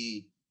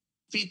the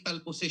fetal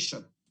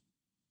position.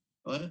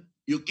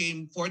 You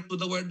came forth to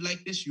the world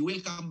like this, you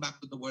will come back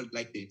to the world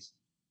like this.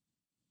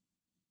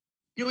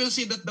 You will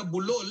see that the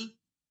bulol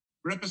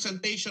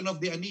representation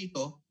of the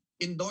anito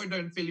in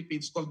northern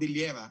Philippines,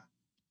 Cordillera,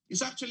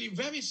 is actually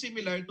very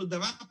similar to the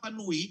Rapa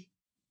Nui,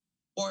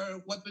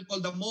 or what we call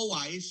the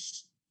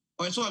Moais,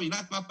 or sorry,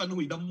 not Rapa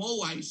Nui, the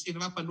Moais in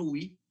Rapa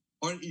Nui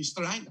or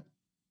Easter Island.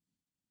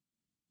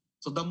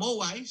 So the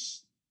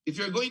Moais, if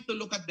you're going to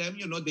look at them,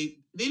 you know, they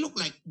look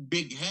like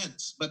big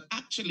heads, but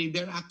actually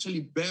they're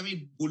actually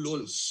buried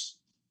bulols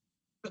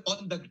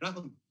on the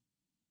ground.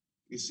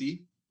 You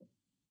see?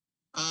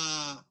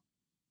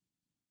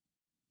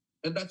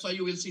 And that's why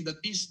you will see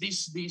that these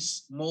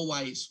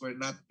Moais were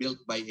not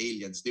built by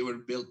aliens. They were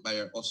built by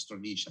our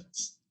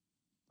Austronesians.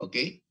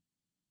 Okay?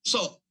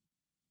 So,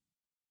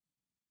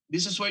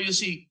 this is where you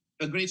see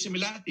a great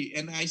similarity.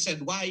 And I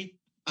said, why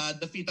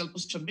the fetal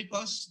position?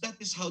 Because that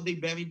is how they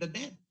buried the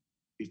dead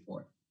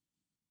before.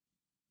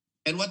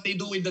 And what they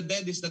do with the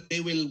dead is that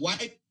they will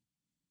wipe,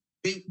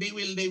 they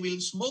will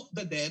smoke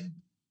the dead,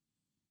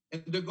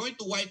 and they're going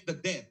to wipe the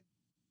dead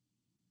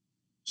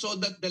so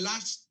that the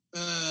last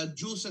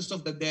juices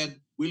of the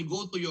dead will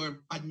go to your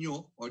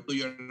panyo or to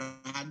your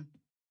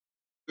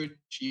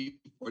handkerchief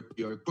or to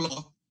your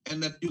cloth,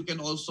 and that you can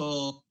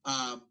also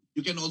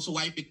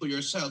wipe it to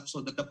yourself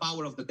so that the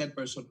power of the dead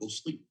person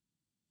goes to you.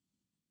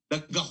 The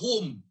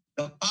gahum,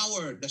 the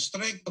power, the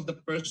strength of the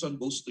person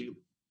goes to you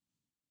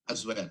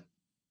as well.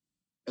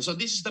 And so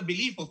this is the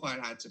belief of our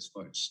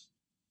ancestors,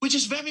 which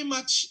is very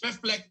much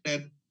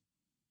reflected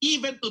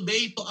even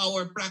today to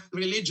our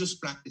religious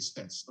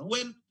practices.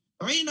 When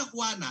Reina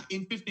Juana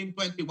in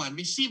 1521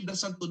 received the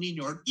Santo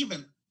Niño, or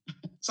even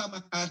some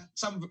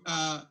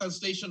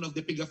translation of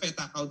the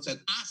Pigafetta account said,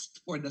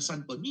 asked for the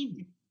Santo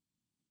Niño,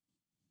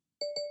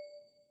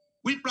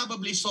 we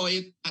probably saw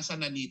it as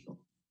an anito.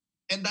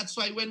 And that's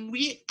why when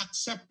we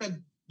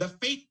accepted the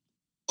faith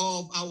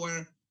of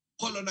our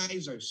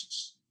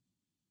colonizers,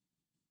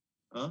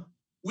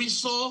 we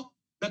saw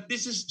that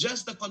this is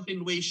just the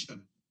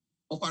continuation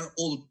of our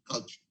old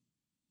culture.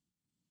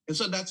 And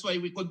so that's why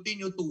we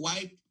continue to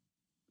wipe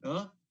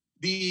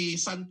the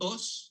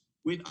santos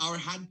with our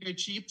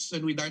handkerchiefs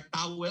and with our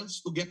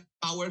towels to get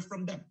power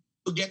from them,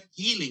 to get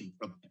healing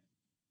from them.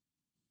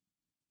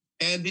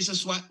 And this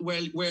is what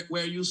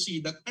where you see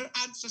that our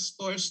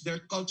ancestors, their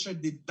culture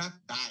did not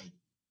die.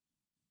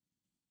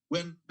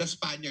 When the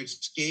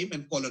Spaniards came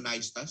and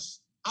colonized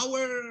us,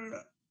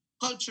 our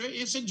culture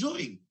is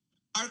enjoying.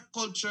 Our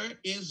culture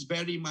is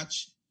very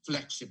much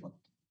flexible.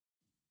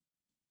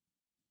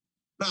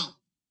 Now,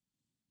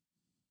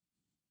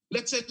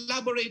 let's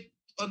elaborate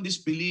on this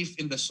belief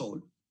in the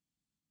soul.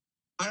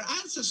 Our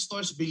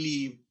ancestors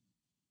believe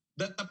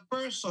that a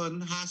person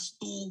has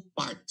two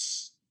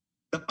parts.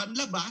 The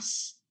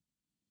panlabas,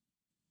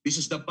 this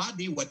is the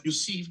body, what you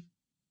see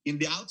in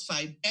the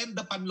outside, and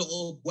the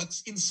panloob,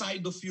 what's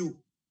inside of you.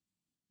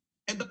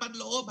 And the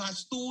panloob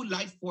has two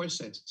life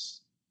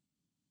forces,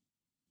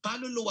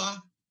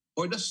 kaluluwa,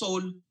 or the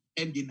soul,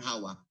 and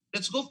ginhawa.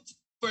 Let's go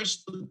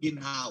first to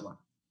ginhawa.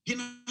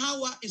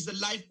 Ginhawa is the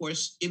life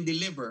force in the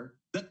liver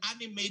that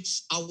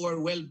animates our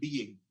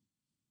well-being.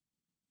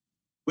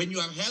 When you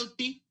are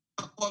healthy,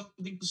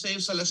 according to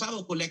Xiao Salazar,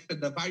 who collected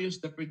the various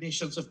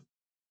definitions of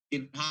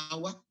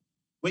ginhawa,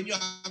 when you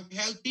are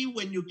healthy,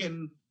 when you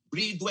can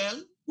breathe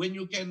well, when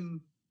you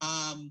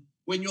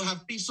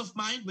have peace of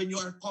mind, when you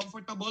are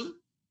comfortable,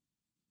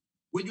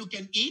 when you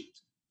can eat,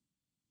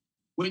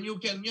 when you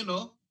can,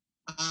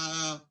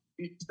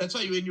 that's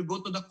why when you go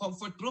to the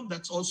comfort room,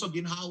 that's also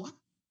ginhawa.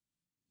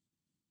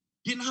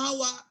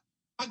 Ginhawa,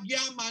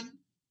 pagyaman,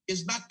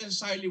 is not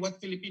necessarily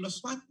what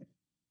Filipinos wanted.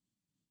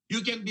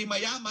 You can be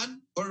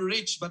mayaman or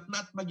rich but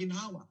not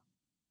maginhawa.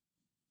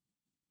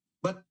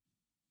 But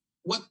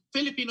what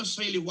Filipinos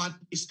really want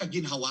is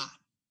kaginhawa,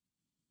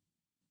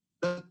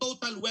 the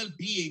total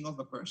well-being of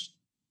a person.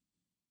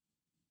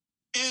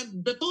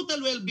 And the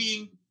total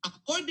well-being,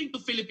 according to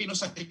Filipino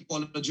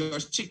psychology or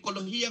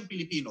Psikologiyang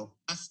Pilipino,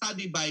 as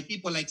studied by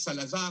people like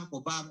Salazar,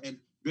 Cobar, and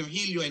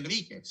Virgilio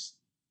Enriquez,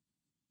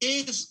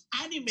 is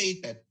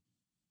animated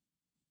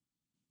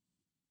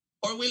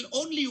or will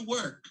only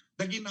work,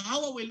 the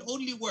ginhawa will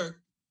only work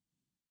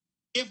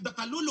if the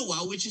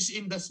kaluluwa, which is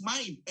in the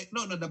mind,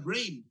 the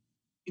brain,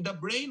 in the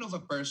brain of a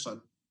person,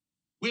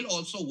 will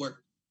also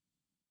work.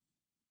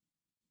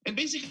 And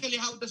basically,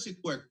 how does it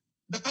work?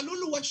 The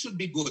kaluluwa should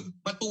be good,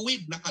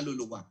 matuwid na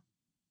kaluluwa,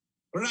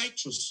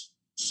 righteous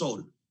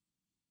soul.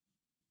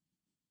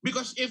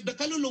 Because if the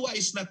kaluluwa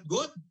is not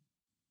good,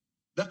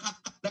 the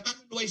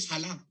kaluluwa is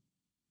halang.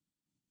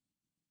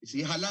 You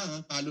see, halang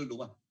ang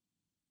kaluluwa.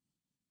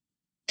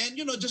 And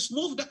just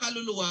move the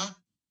kaluluwa.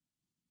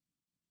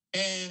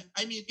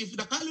 If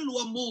the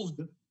kaluluwa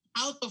moved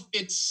out of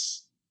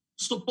its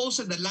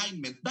supposed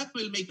alignment, that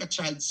will make a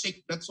child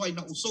sick. That's why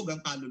nausog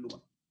ang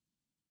kaluluwa.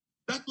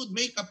 That would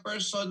make a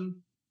person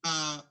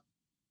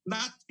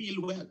not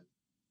feel well.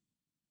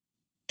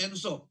 And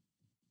so,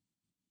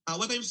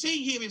 what I'm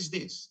saying here is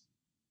this.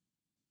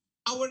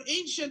 Our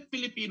ancient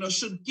Filipinos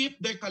should keep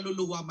their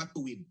kaluluwa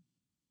matuwid.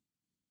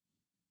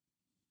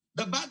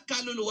 The bad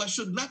kaluluwa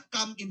should not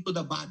come into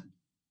the body.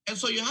 And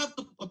so you have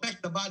to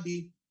protect the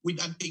body with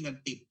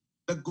anting-anting,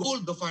 the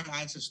gold of our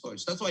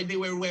ancestors. That's why they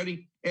were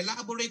wearing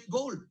elaborate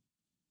gold.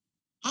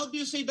 How do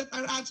you say that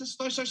our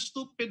ancestors are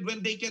stupid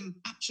when they can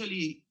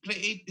actually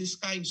create these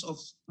kinds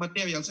of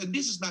materials? And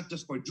this is not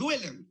just for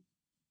jewelry.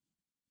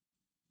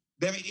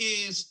 There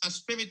is a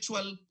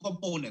spiritual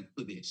component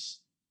to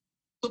this.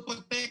 To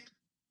protect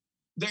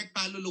their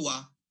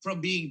kaluluwa from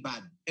being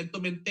bad and to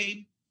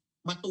maintain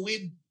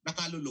matuwid na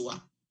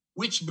kaluluwa,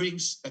 which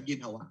brings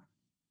kaginhawaan.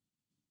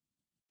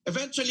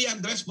 Eventually,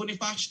 Andres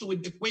Bonifacio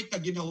would equate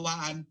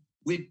kaginhawaan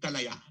with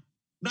kalayaan.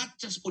 Not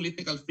just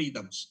political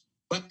freedoms,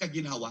 but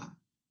kaginhawaan.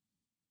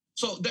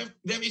 So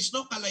there is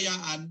no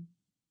kalayaan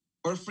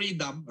or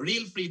freedom,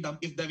 real freedom,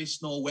 if there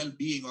is no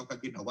well-being or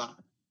kaginhawaan.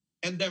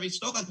 And there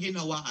is no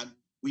kaginhawaan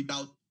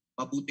without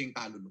mabuting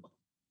kaluluwa.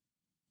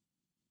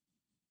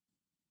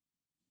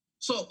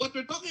 So what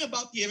we're talking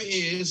about here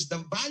is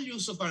the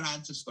values of our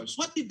ancestors.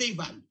 What did they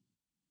value?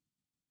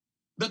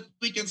 That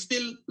we can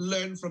still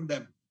learn from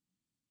them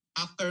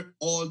after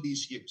all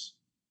these years.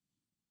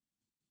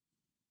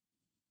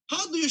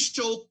 How do you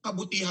show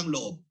kabutihang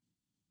loob?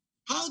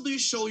 How do you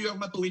show your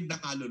matuwid na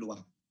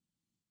kaluluwa?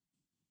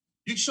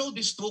 You show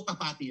this through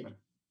kapatiran.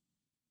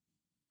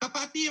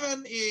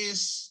 Kapatiran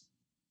is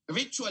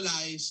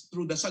ritualized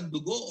through the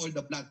sandugo or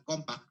the blood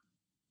compact,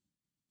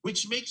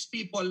 which makes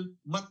people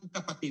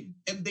magkapatid,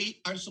 and they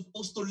are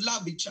supposed to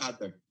love each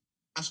other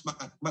as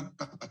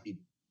magkakapatid.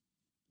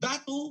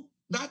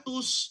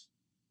 Datus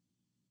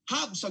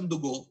have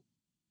sandugo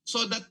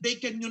so that they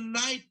can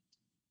unite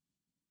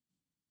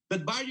the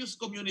various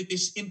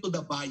communities into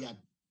the bayan.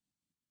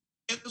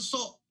 And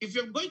so, if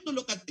you're going to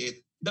look at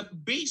it, the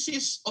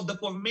basis of the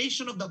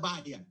formation of the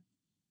bayan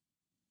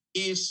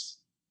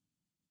is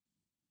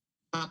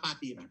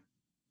kapatiran,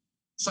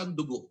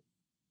 sandugo.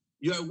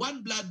 You are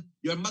one blood,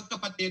 you're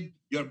magkapatid,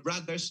 you're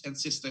brothers and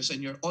sisters,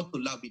 and you're ought to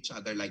love each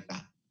other like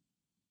that.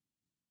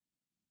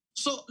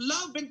 So,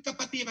 love and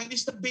kapatiran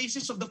is the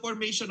basis of the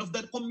formation of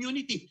the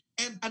community.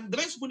 And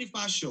Andres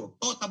Bonifacio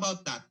thought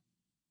about that.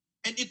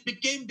 And it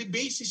became the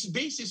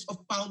basis of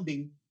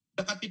founding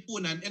the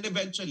Katipunan and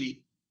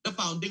eventually the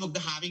founding of the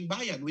Haring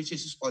Bayan, which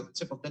is the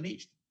concept of the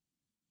nation.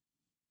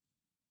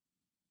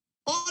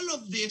 All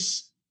of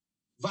these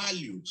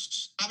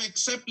values are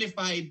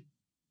exemplified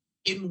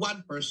in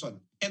one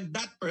person, and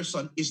that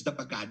person is the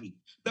Bagani.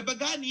 The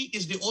Bagani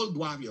is the old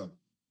warrior.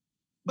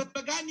 But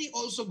Bagani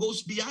also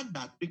goes beyond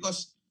that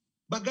because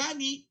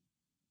Bagani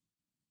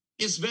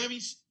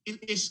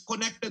is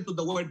connected to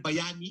the word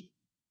Bayani,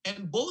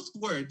 and both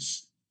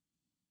words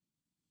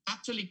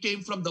actually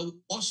came from the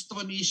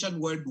Austronesian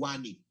word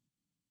Wani.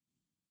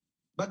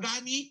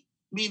 Bagani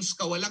means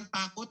kawalang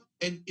takot,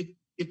 and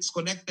it's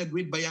connected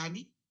with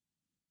Bayani,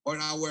 or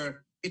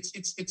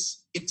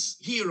its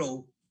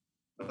hero.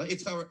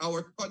 It's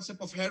our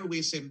concept of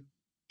heroism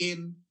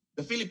in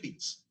the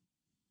Philippines.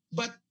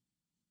 But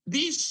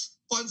this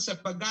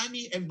concept,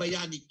 Bagani and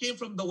Bayani, came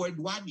from the word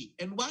Wani.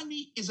 And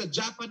Wani is a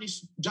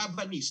Javanese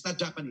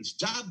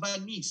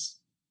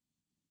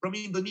from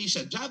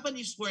Indonesia.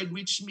 Javanese word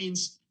which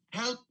means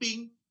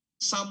helping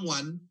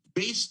someone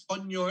based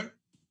on your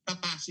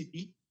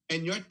capacity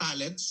and your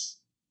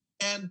talents.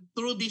 And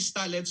through these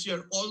talents,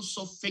 you're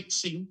also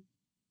fixing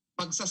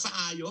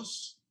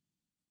pagsasaayos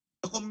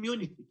the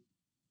community.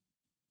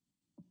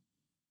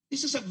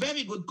 This is a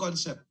very good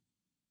concept.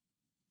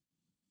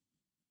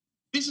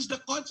 This is the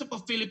concept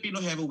of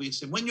Filipino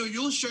heroism. When you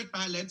use your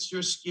talents,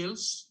 your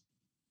skills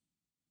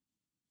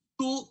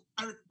to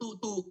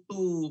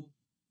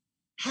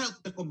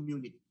help the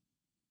community,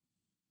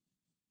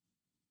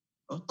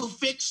 to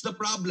fix the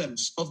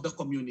problems of the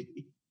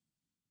community.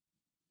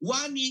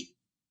 Wani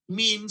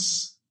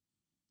means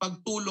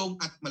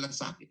pagtulong at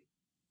malasakit.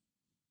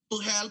 To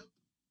help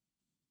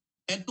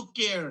and to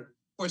care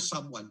for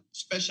someone,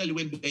 especially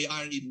when they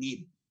are in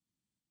need.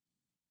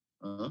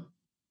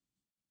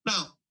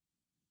 Now,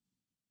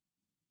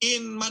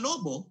 in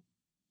Manobo,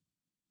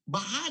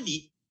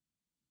 Bahani,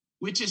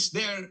 which is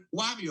their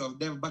warrior,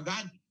 their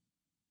Bagani,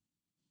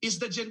 is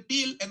the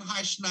genteel and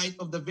harsh knight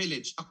of the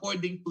village,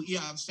 according to E.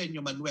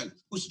 Arsenio Manuel,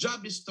 whose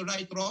job is to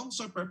right wrongs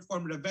or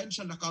perform revenge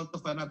on account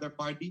of another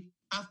party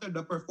after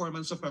the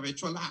performance of a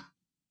ritual act.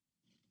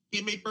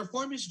 He may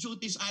perform his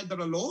duties either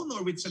alone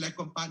or with select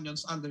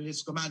companions under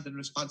his command and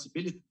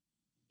responsibility.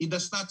 He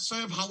does not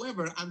serve,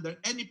 however, under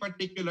any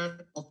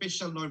particular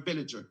official nor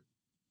villager.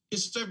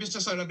 His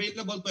services are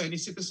available to any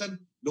citizen,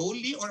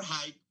 lowly or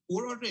high,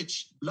 poor or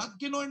rich,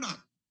 bloodkin or not.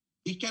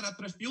 He cannot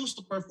refuse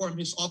to perform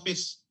his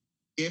office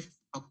if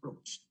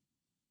approached.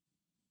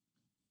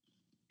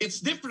 It's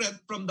different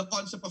from the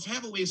concept of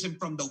heroism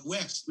from the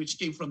West, which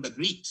came from the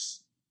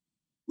Greeks,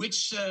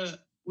 which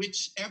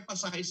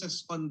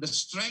emphasizes on the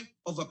strength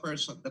of a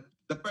person, that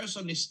the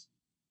person is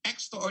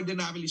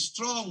extraordinarily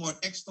strong or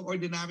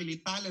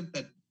extraordinarily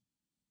talented,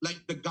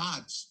 like the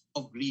gods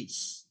of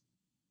Greece.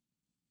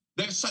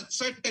 There's a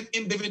certain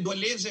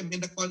individualism in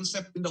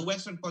the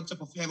Western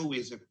concept of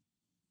heroism,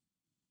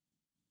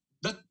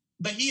 that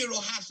the hero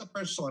has a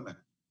persona.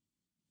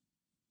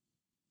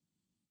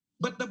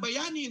 But the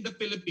Bayani in the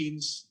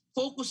Philippines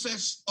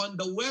focuses on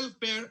the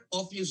welfare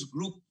of his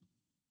group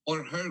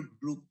or her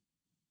group.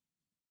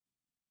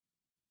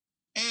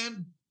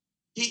 And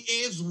He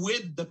is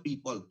with the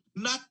people,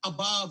 not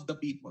above the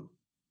people,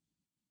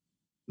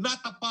 not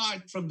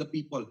apart from the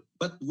people,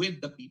 but with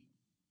the people.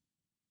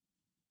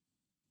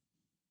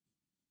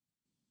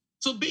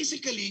 So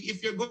basically,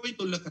 if you're going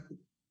to look at it,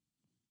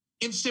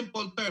 in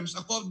simple terms,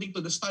 according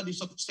to the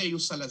studies of Xiao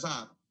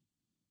Salazar,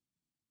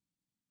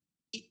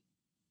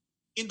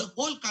 in the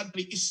whole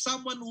country is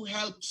someone who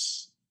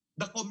helps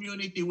the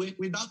community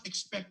without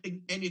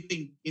expecting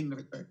anything in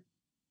return.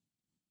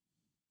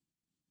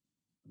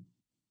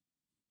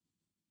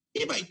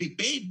 He might be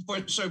paid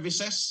for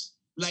services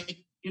like,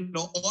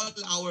 all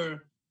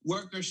our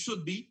workers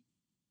should be,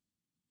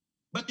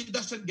 but he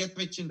doesn't get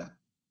rich in that.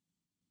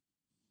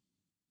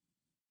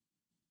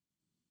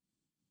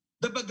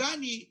 The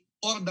Bagani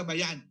or the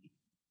Bayani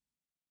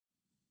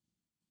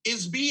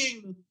is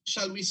being,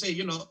 shall we say,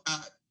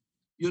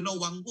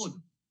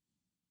 Wanggun.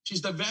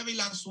 She's the very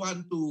last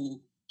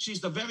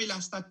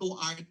tattoo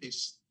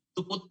artist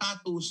to put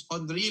tattoos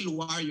on real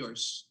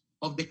warriors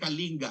of the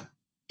Kalinga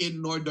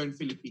in northern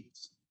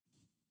Philippines.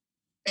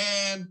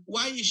 And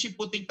why is she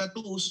putting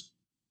tattoos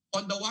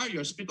on the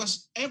warriors?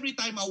 Because every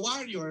time a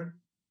warrior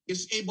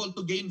is able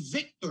to gain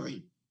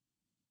victory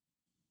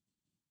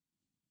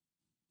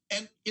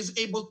and is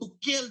able to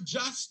kill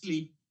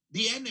justly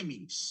the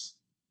enemies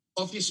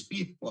of his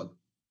people,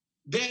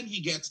 then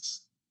he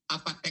gets a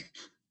patek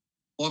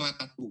or a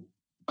tattoo.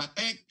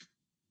 Patek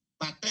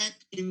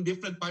in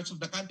different parts of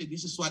the country,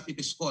 this is what it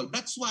is called.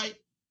 That's why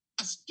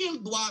a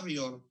skilled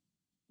warrior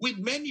with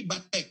many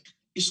batek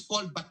is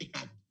called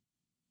batikan.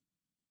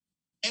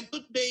 And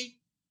today,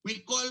 we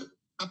call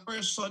a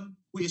person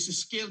who is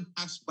skilled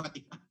as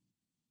batikan.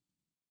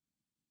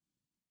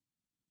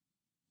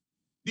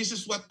 This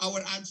is what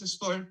our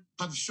ancestors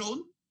have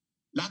shown.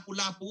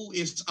 Lapu-Lapu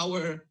is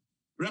our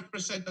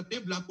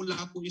representative.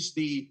 Lapu-Lapu is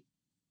the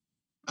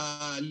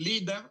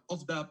leader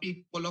of the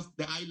people of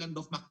the island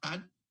of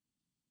Mactan,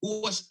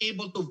 who was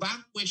able to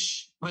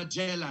vanquish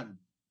Magellan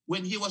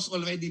when he was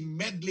already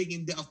meddling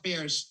in the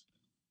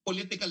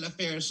political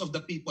affairs of the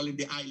people in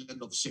the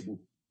island of Cebu.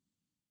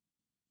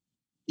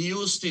 He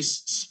used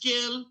his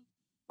skill,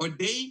 or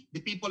the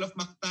people of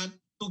Mactan,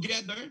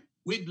 together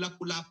with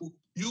Lapu-Lapu,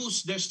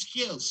 used their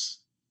skills,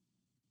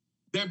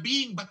 their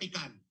being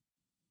batikan,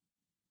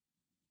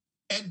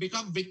 and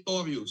become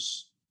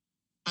victorious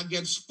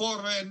against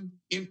foreign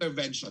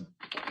intervention.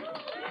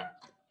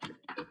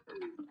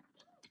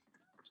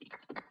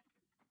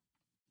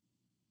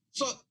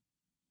 So,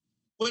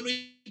 when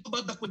we talk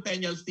about the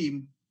quintennial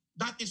theme,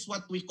 that is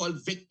what we call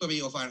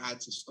victory of our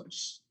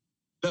ancestors.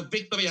 The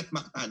victory at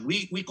Mactan.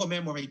 We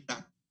commemorate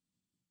that.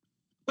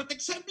 But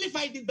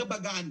exemplified in the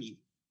Bagani,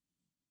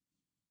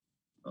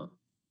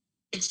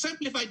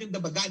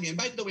 and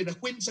by the way, the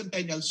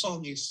quincentennial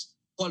song is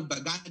called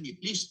Bagani.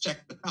 Please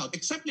check that out.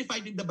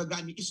 Exemplified in the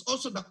Bagani is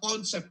also the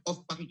concept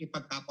of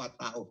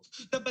pakikipagkapwa-tao.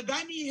 The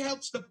Bagani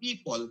helps the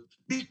people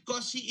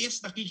because he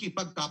is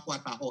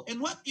nakikipagkapwa-tao. And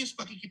what is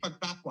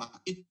pakikipagkapwa?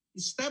 It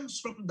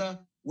stems from the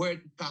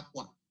word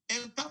kapwa.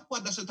 And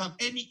kapwa doesn't have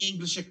any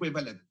English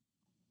equivalent.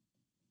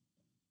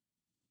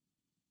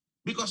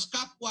 Because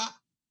kapwa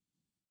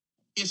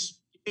is,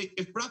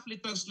 if properly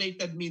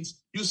translated,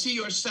 means you see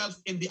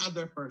yourself in the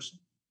other person.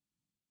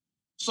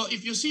 So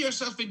if you see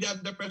yourself in the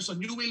other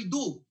person, you will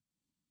do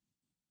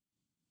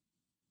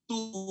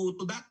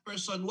to that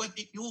person what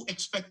you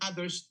expect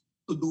others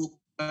to do,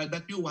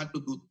 that you want to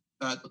do,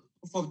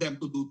 for them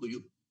to do to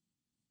you.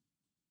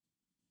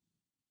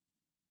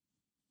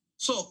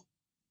 So,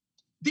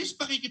 this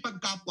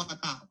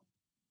pakikipagkapwa-tao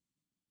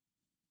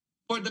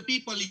for the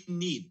people in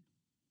need,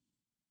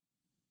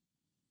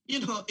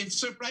 it's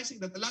surprising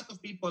that a lot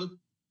of people,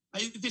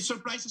 it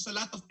surprises a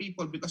lot of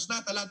people because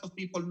not a lot of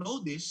people know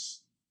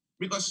this,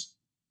 because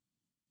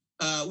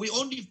we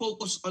only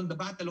focus on the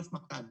Battle of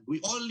Mactan. We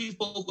only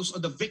focus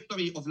on the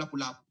victory of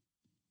Lapu-Lapu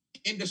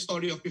in the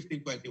story of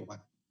 1521.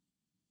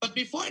 But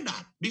before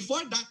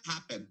that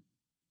happened,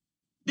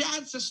 the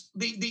ancestors,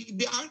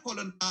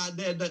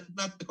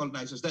 not the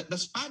colonizers, the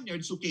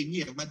Spaniards who came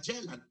here,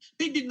 Magellan,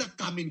 they did not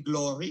come in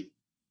glory.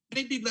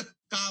 They did not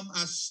come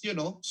as,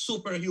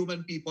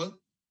 superhuman people.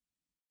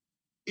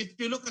 If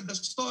you look at the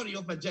story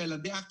of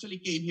Magellan, they actually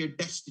came here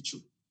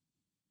destitute.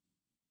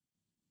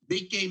 They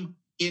came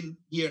in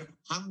here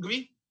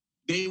hungry.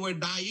 They were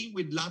dying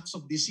with lots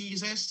of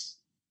diseases.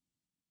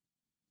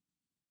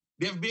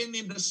 They've been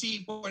in the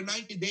sea for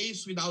 90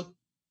 days without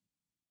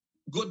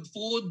good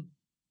food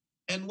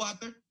and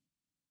water.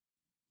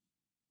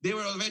 They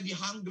were already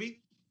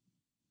hungry.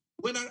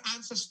 When our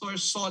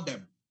ancestors saw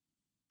them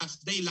as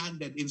they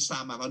landed in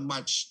Samar on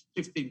March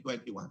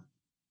 1521,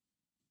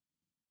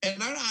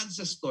 and our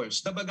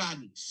ancestors, the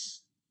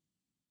Baganis,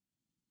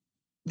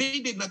 they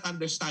did not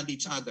understand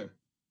each other,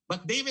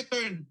 but they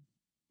returned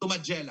to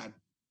Magellan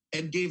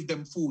and gave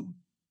them food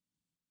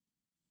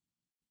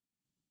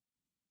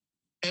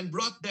and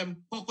brought them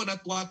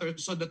coconut water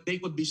so that they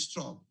could be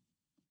strong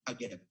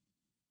again.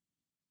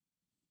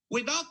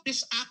 Without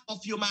this act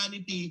of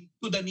humanity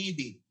to the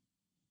needy,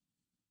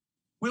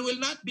 we will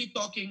not be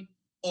talking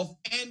of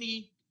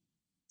any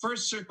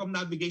first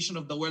circumnavigation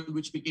of the world,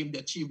 which became the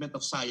achievement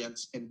of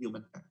science and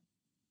humankind.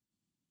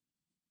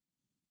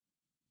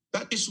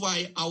 That is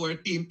why our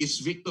team is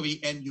victory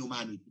and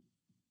humanity.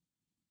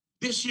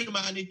 This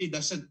humanity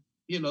doesn't,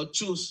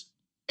 choose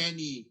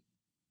any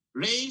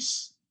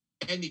race,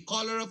 any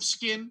color of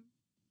skin.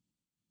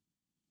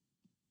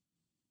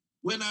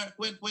 When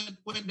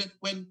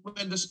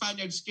the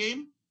Spaniards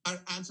came, our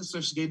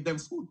ancestors gave them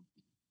food.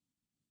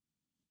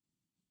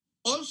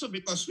 Also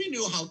because we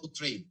knew how to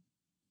trade.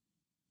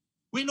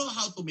 We know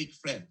how to make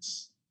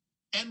friends.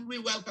 And we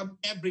welcome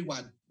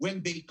everyone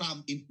when they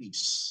come in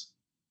peace.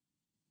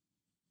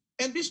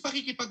 And this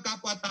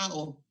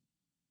pakikipagkapwa-tao,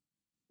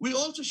 we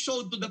also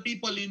showed to the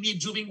people in need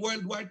during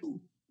World War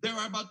II. There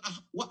were about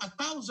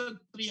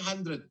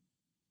 1,300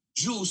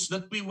 Jews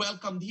that we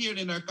welcomed here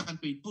in our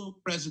country to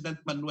President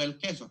Manuel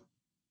Quezon.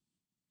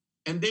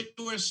 And they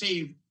were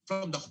saved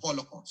from the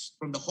Holocaust,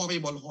 from the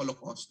horrible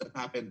Holocaust that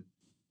happened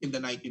in the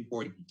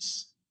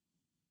 1940s.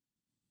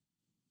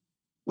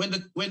 When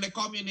the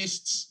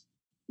communists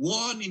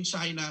won in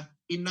China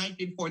in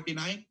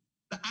 1949,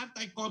 the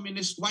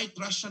anti-communist white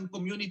Russian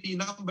community,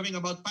 numbering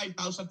about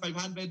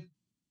 5,500,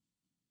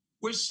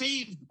 were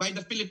saved by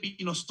the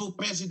Filipinos to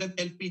President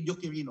Elpidio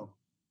Quirino.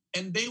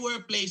 And they were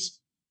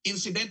placed,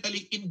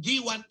 incidentally, in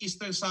Giwan,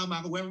 Eastern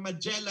Samar, where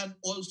Magellan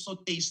also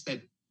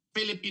tasted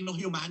Filipino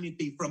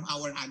humanity from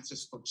our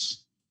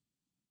ancestors.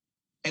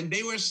 And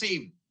they were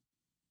saved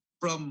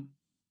from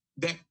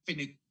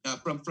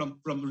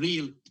from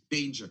real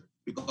danger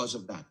because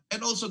of that.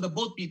 And also the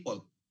boat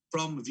people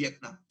from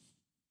Vietnam.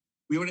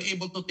 We were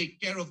able to take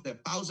care of them,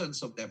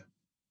 thousands of them,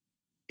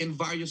 in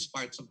various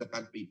parts of the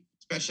country,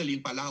 especially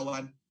in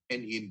Palawan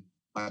and in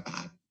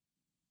Bataan.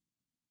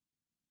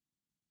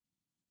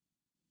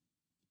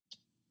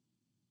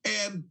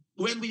 And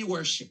when we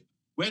worship,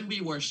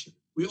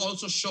 we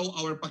also show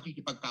our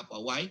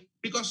pakikipagkapwa. Why?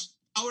 Because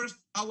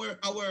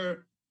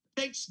our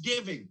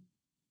thanksgiving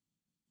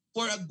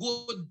for a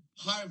good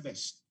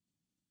harvest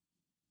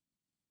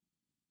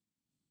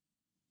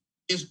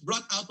is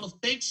brought out of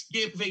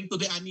thanksgiving to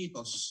the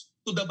Anitos,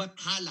 to the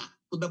Bathala,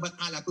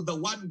 to the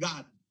one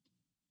God,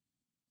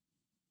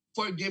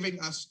 for giving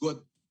us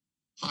good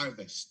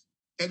harvest.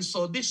 And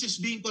so this is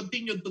being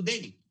continued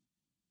today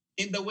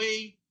in the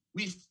way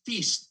we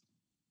feast.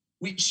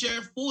 We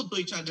share food to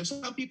each other.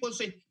 Some people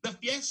say the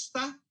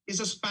fiesta is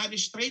a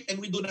Spanish trait and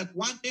we do not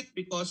want it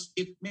because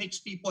it makes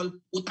people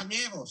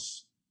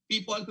utangeros.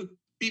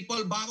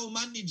 People borrow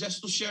money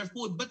just to share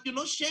food. But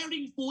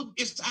sharing food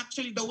is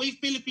actually the way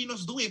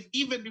Filipinos do it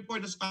even before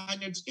the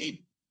Spaniards came.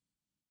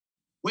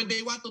 When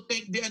they want to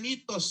thank the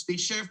Anitos, they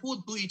share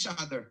food to each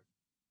other.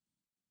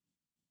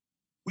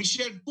 We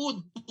shared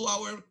food to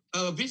our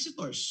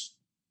visitors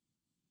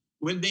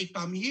when they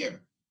come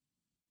here.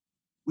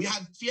 We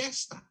had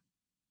fiesta.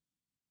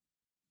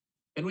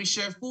 And we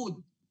share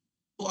food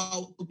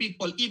to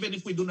people even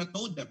if we do not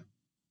know them.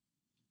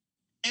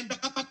 And the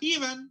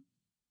kapatiran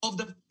of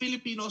the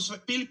Filipino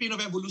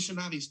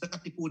revolutionaries, the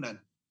Katipunan,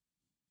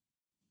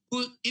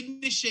 who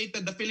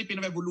initiated the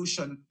Filipino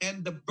Revolution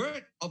and the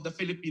birth of the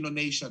Filipino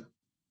nation.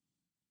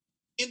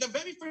 In the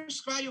very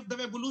first cry of the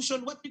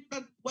revolution, what did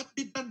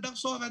Tandang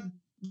Sora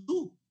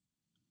do?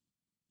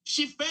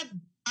 She fed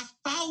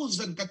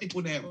 1,000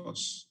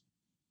 Katipuneros.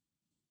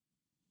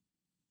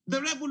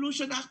 The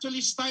revolution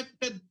actually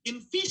started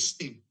in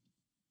feasting.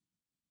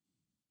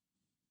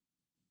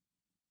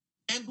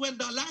 And when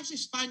the last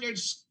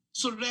Spaniards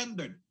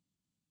surrendered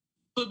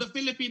to the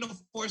Filipino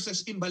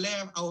forces in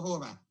Baler,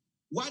 Aurora,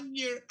 1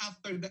 year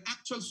after the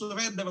actual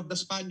surrender of the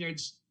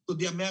Spaniards to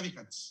the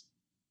Americans,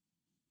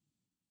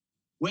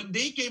 when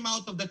they came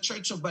out of the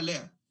Church of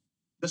Baler,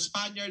 the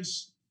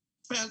Spaniards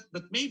felt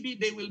that maybe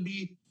they will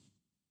be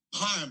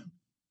harmed.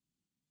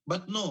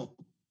 But no,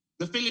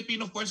 the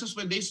Filipino forces,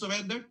 when they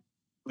surrendered,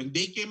 when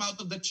they came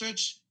out of the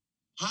church,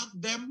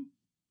 hugged them,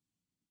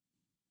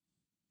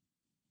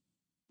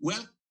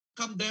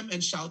 welcomed them,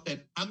 and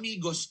shouted,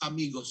 "Amigos,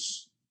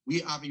 amigos, we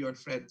are your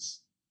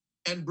friends,"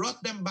 and brought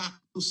them back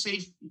to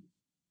safety.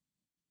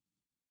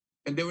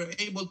 And they were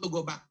able to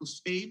go back to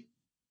Spain,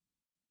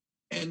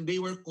 and they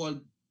were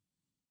called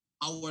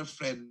our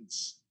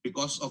friends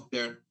because of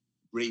their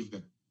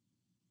bravery.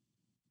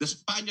 The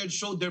Spaniards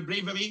showed their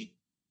bravery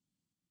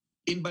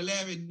in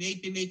Baler in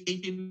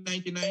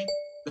 1899.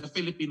 The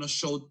Filipinos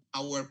showed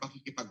our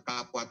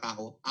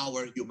pakikipagkapwa-tao,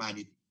 our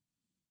humanity.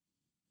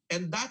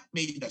 And that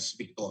made us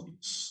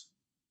victorious.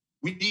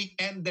 We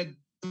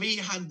ended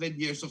 300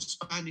 years of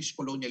Spanish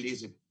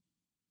colonialism.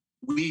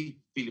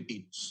 We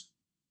Filipinos.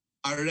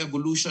 Our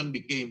revolution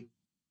became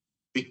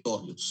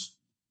victorious.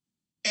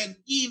 And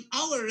in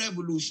our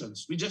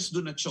revolutions, we just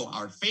do not show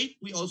our faith,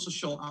 we also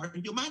show our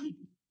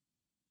humanity.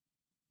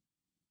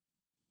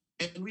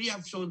 And we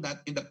have shown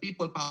that in the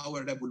People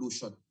Power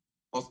Revolution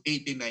of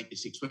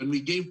 1896, when we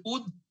gave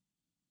food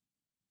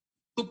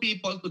to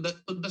people, to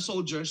the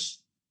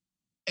soldiers,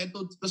 and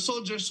to the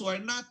soldiers who are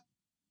not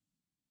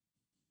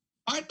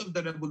part of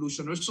the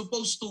revolution, were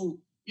supposed to,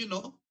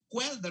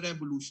 quell the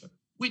revolution.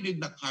 We did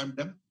not harm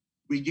them.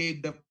 We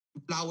gave them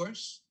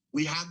flowers,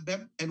 we hugged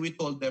them, and we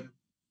told them,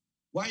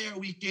 Why are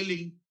we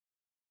killing?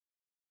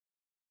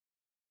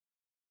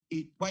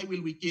 Why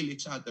will we kill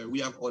each other?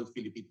 We are all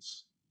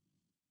Filipinos.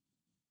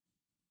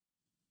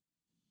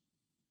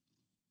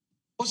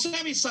 Jose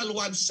Rizal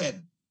once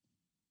said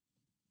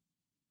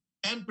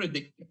and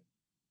predicted,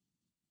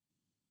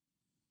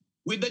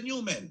 with the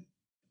new men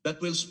that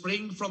will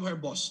spring from her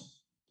bosom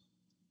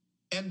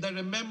and the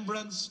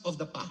remembrance of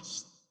the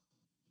past,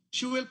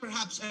 she will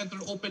perhaps enter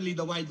openly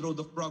the wide road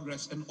of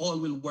progress, and all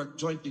will work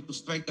jointly to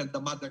strengthen the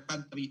mother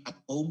country at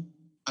home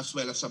as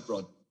well as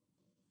abroad.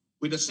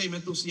 With the same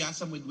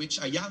enthusiasm with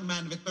which a young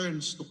man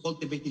returns to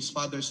cultivate his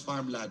father's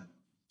farmland,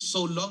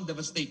 so long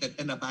devastated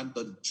and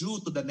abandoned due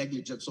to the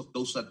negligence of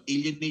those that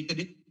alienated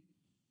it,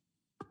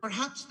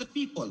 perhaps the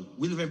people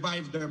will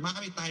revive their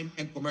maritime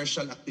and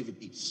commercial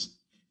activities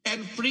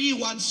and free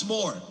once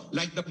more,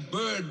 like the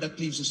bird that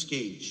leaves his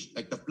cage,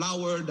 like the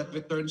flower that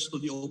returns to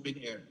the open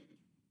air.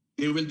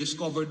 They will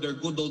discover their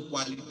good old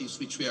qualities,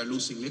 which we are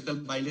losing little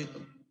by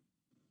little,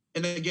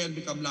 and again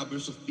become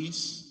lovers of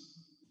peace,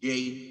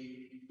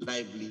 gay,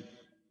 lively,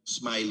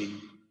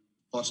 smiling,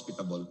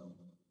 hospitable,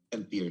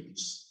 and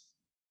fearless.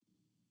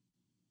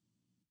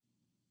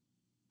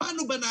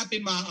 Paano ba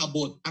natin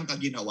maaabot ang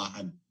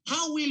kaginhawaan?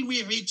 How will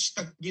we reach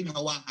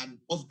kaginhawaan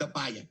of the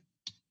bayan?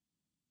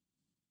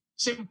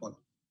 Simple.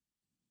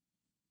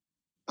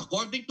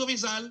 According to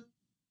Rizal,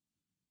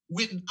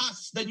 with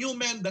us, the new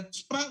men that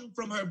sprang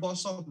from her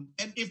bosom,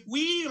 and if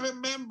we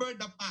remember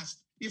the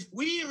past, if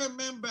we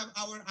remember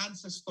our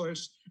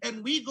ancestors,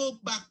 and we go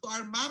back to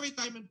our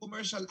maritime and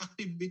commercial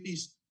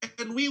activities,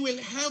 and we will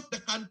help the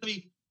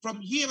country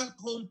from here at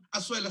home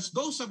as well as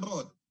those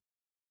abroad,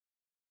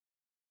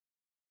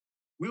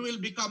 we will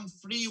become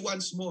free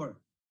once more.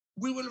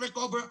 We will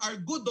recover our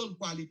good old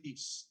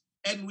qualities,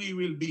 and we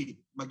will be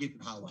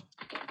maginhawa.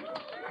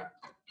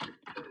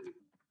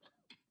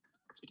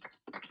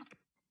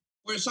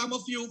 For some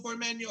of you, for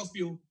many of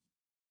you,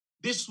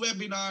 this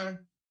webinar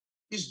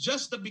is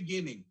just the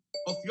beginning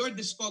of your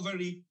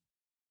discovery,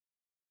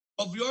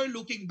 of your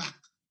looking back,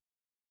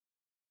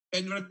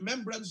 and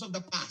remembrance of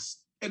the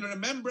past, and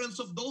remembrance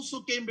of those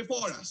who came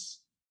before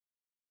us,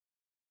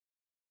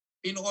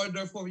 in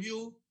order for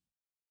you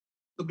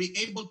to be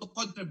able to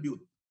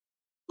contribute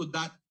to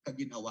that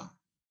kaginhawa.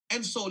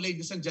 And so,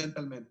 ladies and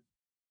gentlemen,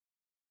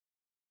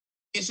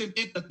 isn't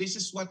it that this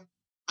is what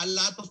a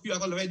lot of you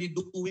are already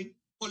doing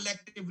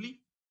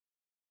collectively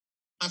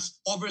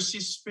as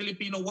overseas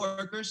Filipino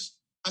workers,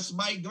 as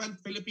migrant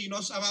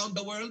Filipinos around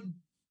the world,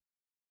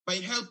 by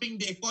helping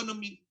the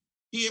economy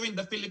here in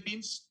the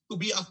Philippines to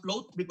be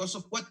afloat because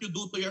of what you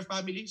do to your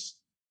families?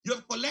 Your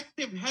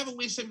collective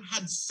heroism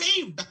had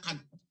saved the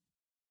country.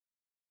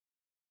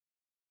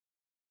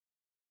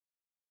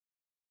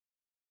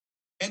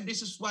 And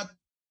this is what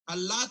a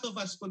lot of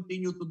us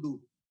continue to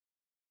do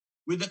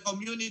with the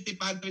community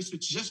pantries,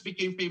 which just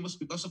became famous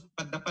because of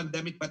the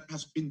pandemic, but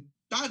has been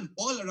done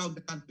all around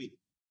the country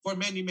for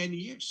many, many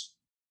years,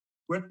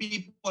 where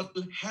people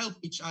help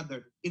each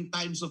other in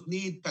times of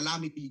need,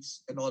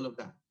 calamities, and all of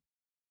that.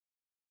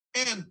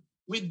 And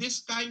with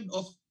this kind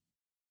of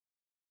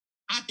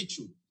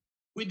attitude,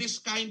 with this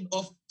kind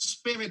of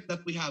spirit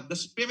that we have, the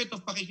spirit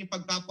of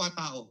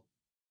pakikipagkapwa-tao,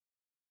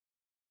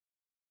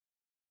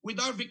 with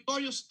our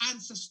victorious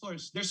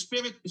ancestors, their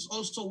spirit is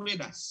also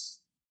with us.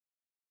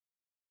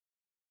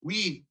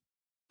 We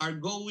are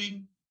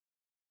going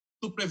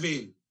to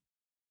prevail.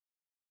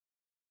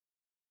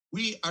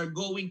 We are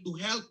going to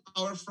help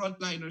our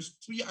frontliners.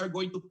 We are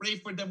going to pray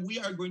for them. We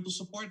are going to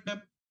support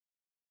them.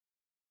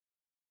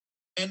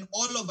 And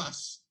all of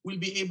us will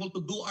be able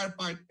to do our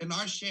part and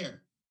our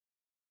share.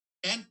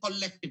 And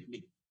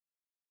collectively,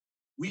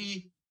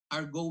 we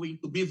are going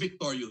to be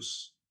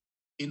victorious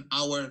in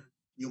our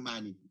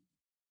humanity.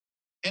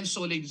 And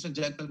so, ladies and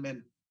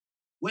gentlemen,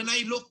 when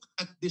I look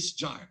at this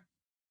jar,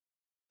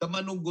 the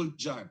manunggol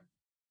jar,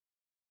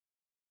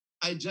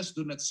 I just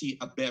do not see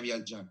a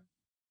burial jar.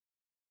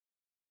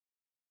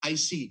 I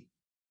see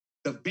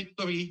the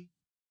victory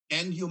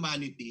and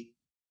humanity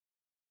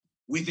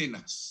within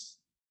us.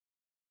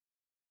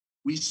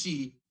 We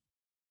see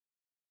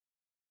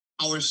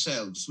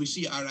ourselves. We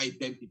see our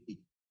identity.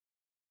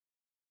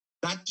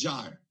 That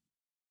jar,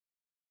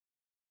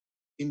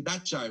 in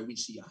that jar, we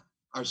see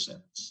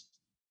ourselves.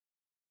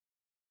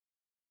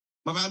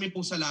 Marami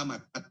pong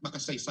salamat at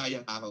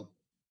makasaysayang araw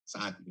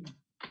sa atin.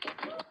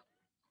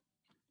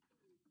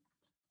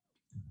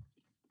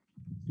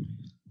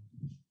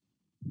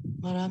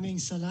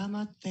 Maraming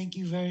salamat. Thank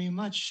you very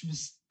much,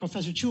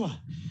 Professor Chua,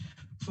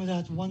 for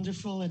that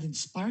wonderful and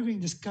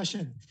inspiring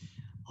discussion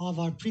of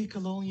our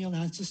pre-colonial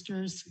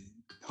ancestors'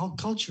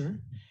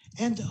 culture,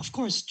 and of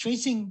course,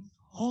 tracing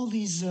all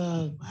these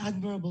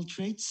admirable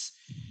traits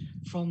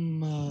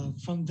from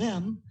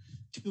them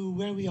to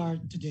where we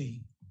are today.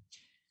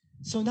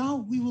 So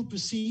now we will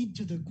proceed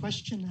to the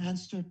question and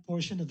answer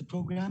portion of the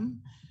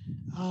program.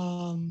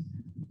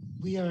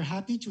 We are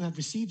happy to have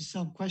received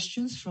some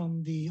questions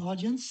from the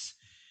audience.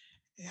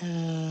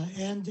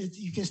 And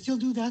you can still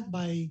do that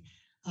by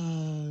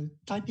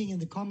typing in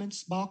the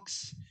comments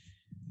box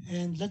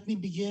And let me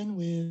begin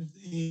with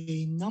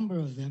a number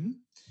of them.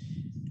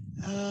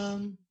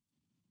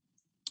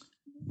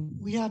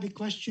 We have a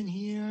question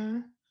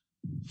here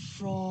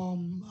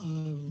from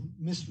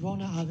Ms.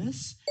 Rona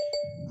Aves.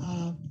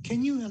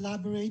 Can you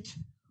elaborate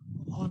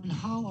on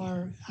how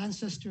our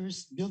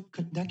ancestors built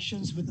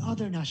connections with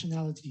other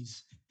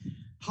nationalities?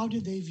 How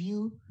did they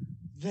view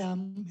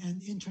them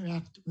and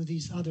interact with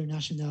these other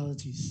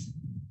nationalities?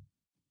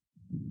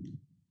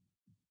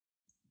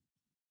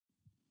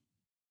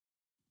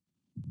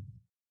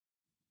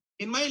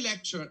 In my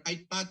lecture,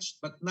 I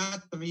touched but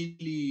not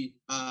really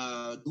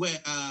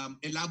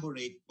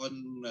elaborate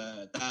on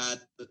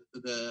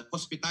the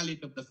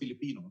hospitality of the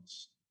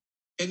Filipinos.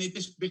 And it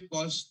is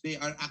because they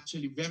are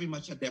actually very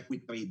much adept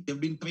with trade. They've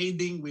been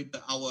trading with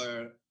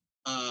our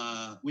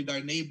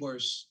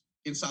neighbors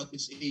in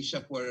Southeast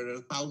Asia for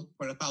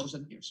a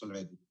thousand years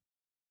already.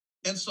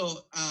 And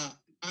so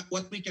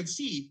what we can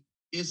see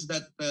is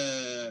that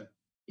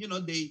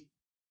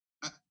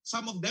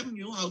some of them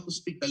knew how to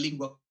speak the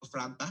lingua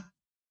franca,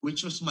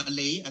 which was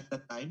Malay at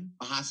that time,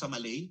 Bahasa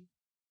Malay.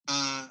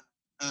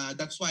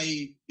 That's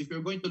why if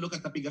you're going to look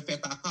at the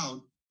Pigafetta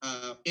account,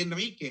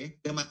 Enrique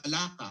de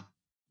Malacca,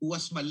 who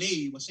was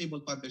Malay, was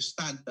able to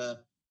understand the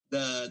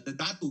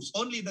datus,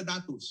 only the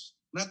datus,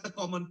 not the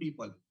common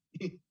people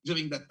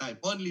during that time,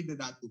 only the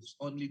datus.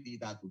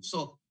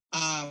 So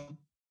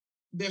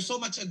they're so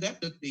much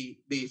adept that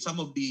some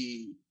of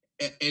the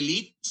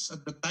elites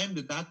at the time,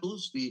 the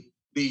datus,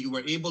 they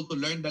were able to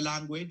learn the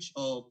language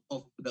of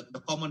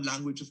the common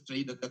language of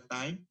trade at that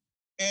time.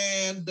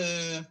 And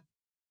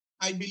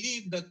I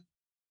believe that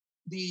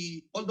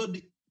the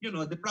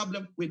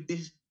problem with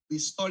this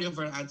story of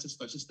our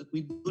ancestors is that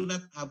we do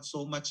not have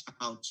so much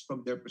accounts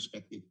from their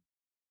perspective.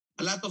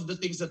 A lot of the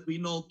things that we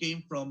know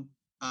came from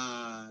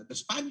the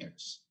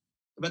Spaniards,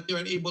 but they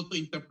were able to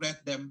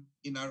interpret them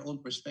in our own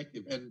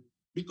perspective. And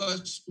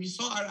because we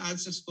saw our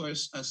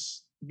ancestors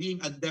as being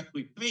adept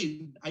with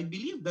trade, I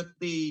believe that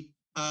they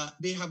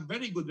have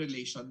very good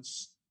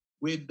relations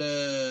with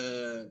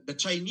the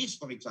Chinese,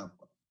 for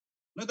example.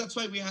 Now, that's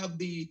why we have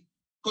the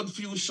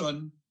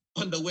confusion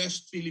on the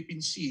West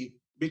Philippine Sea,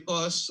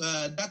 because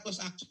that was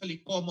actually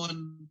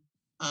common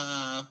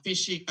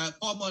fishing,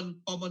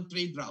 common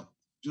trade route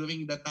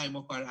during the time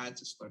of our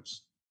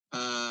ancestors.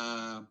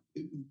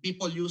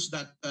 People use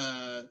that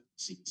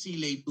sea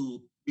lane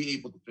to be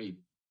able to trade.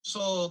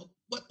 So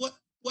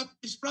what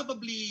is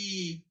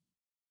probably,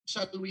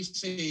 shall we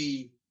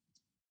say,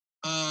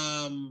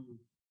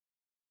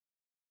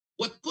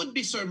 what could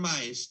be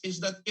surmised is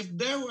that if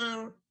there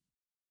were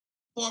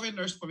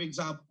foreigners, for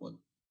example,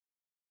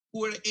 who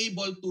were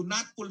able to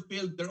not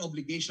fulfill their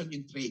obligation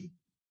in trade,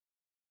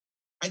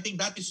 I think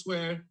that is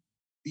where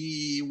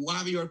the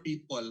warrior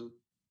people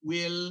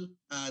will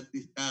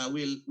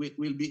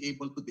be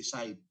able to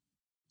decide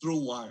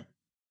through war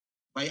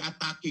by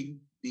attacking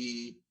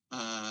the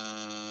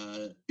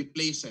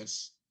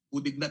places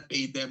who did not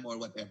pay them or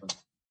whatever.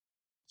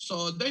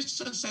 So there's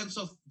a sense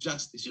of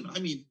justice. I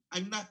mean,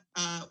 I'm not.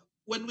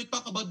 When we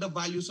talk about the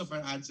values of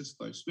our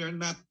ancestors, we are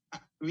not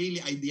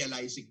really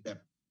idealizing them.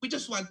 We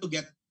just want to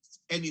get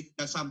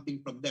something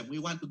from them. We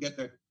want to get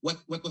what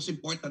was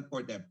important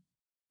for them.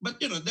 But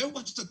there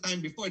was a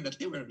time before that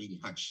they were really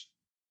harsh.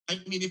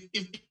 I mean,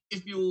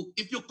 if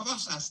you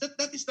cross us,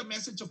 that is the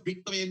message of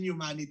victory and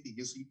humanity.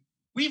 You see,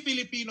 we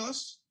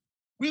Filipinos,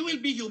 we will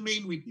be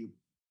humane with you.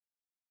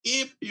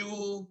 We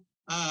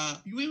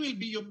will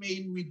be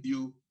humane with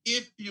you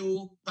if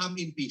you come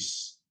in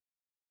peace.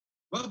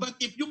 Well, but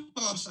if you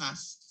cross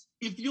us,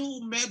 if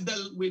you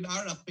meddle with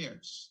our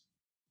affairs,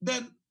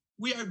 then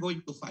we are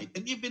going to fight.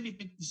 And even if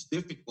it is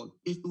difficult,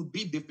 it would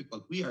be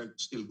difficult, we are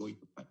still going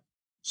to fight.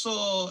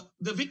 So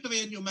the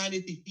Victory and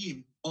Humanity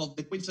theme of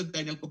the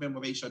quincentennial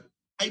commemoration,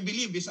 I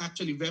believe, is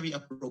actually very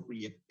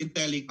appropriate in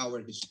telling our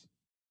history.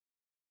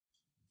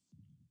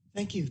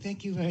 Thank you.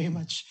 Thank you very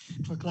much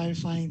for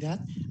clarifying that.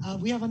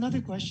 We have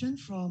another question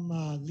from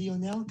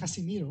Lionel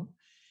Casimiro.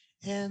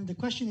 And the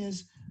question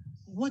is,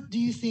 what do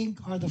you think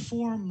are the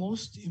 4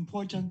 most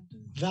important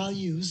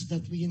values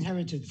that we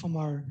inherited from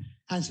our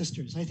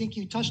ancestors? I think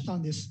you touched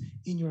on this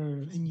in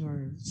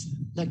your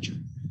lecture.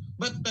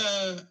 But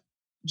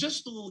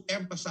just to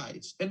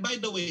emphasize, and by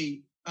the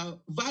way,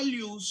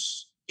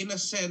 values in a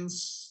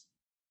sense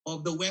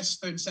of the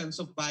Western sense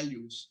of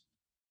values,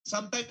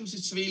 sometimes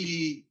it's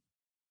really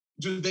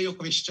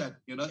Judeo-Christian.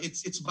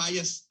 It's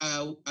biased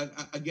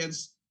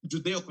against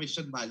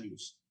Judeo-Christian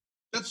values.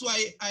 That's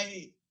why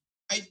I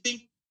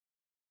think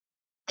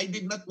I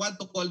did not want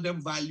to call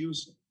them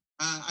values.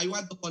 I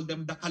want to call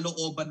them the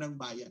kalooban ng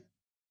bayan.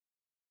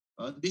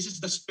 This is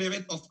the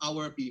spirit of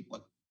our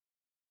people.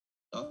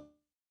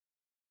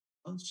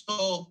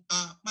 So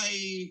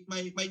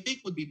my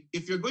take would be,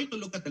 if you're going to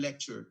look at the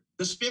lecture,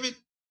 the spirit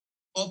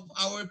of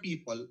our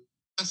people,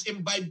 as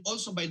imbibed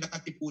also by the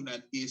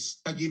Katipunan, is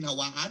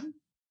kaginhawaan,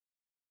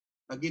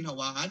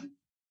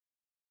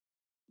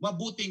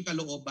 mabuting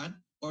kalooban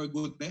or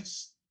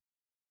goodness,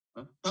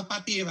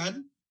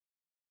 kapatiran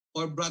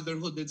or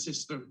brotherhood and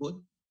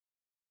sisterhood.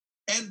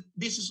 And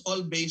this is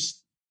all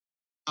based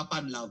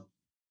upon love.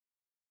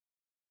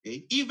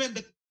 Okay? Even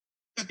the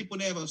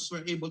Katipuneros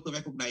were able to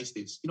recognize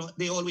this. You know,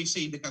 they always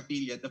say in the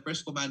Capilla,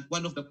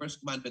 one of the first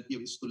commandment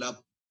here is to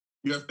love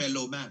your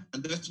fellow man.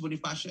 Andres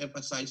Bonifacio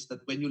emphasized that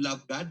when you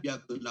love God, you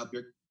have to love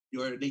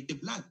your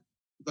native land.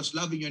 Because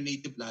loving your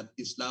native land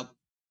is love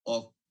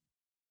of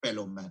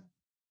fellow man.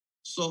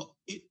 So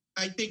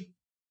I think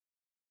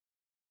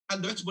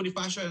Andres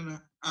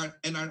Bonifacio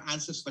and our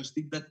ancestors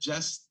did not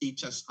just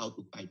teach us how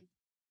to fight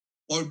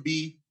or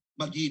be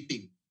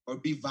magiting or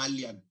be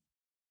valiant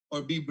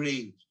or be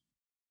brave.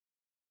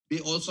 They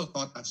also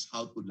taught us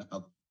how to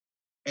love.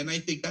 And I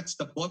think that's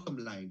the bottom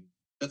line.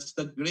 That's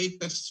the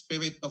greatest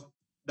spirit of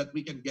that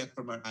we can get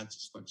from our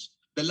ancestors.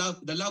 The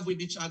love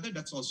with each other,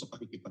 that's also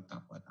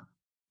pakikipagkapwa-tao.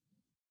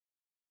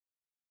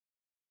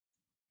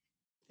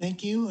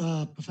 Thank you,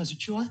 Professor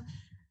Chua.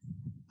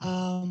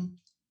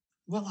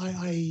 Well,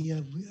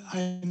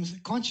 I'm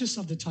conscious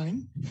of the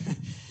time,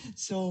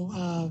 so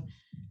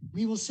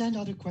we will send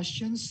other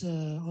questions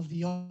of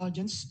the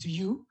audience to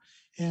you,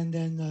 and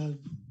then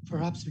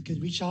perhaps we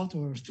could reach out,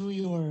 or through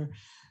your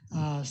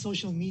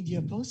social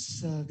media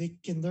posts, they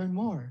can learn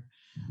more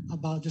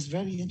about this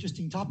very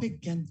interesting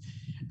topic. And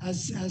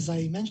as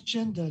I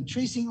mentioned,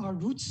 Tracing Our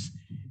Roots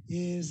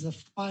is a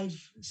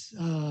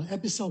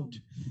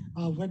 5-episode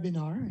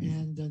webinar,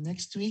 and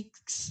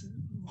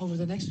over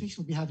the next weeks,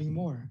 we'll be having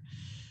more.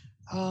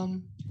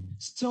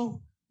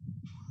 So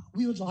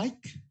we would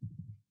like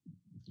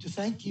to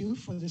thank you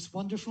for this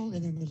wonderful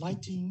and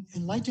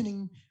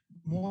enlightening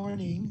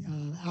morning,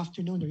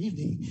 afternoon, or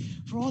evening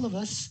for all of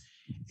us.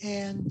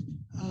 And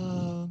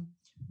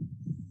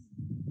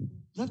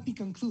let me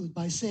conclude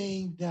by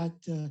saying that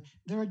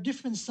there are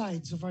different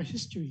sides of our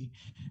history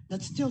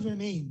that still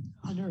remain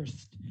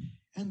unearthed.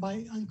 And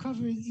by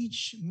uncovering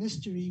each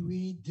mystery,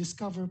 we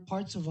discover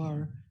parts of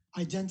our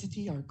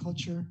identity, our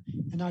culture,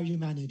 and our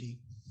humanity.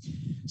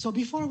 So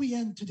before we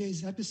end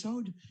today's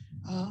episode,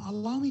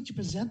 allow me to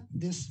present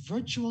this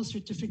virtual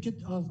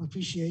certificate of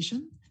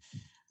appreciation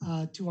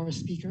to our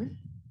speaker.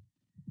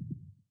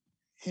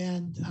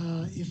 And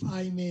if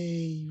I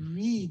may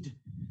read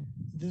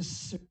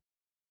this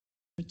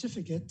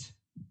certificate,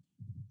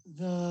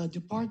 the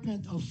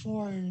Department of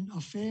Foreign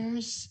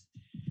Affairs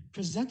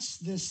presents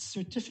this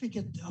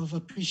certificate of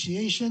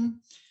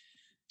appreciation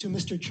to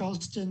Mr.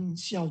 Charleston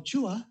Xiao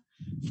Chua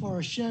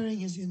for sharing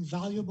his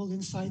invaluable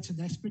insights and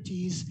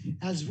expertise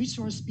as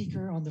resource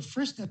speaker on the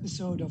first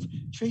episode of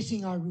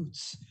Tracing Our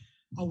Roots,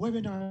 a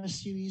webinar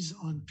series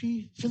on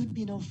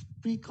Filipino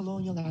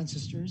pre-colonial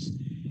ancestors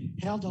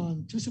held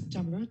on 2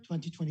 September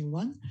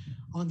 2021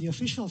 on the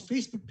official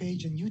Facebook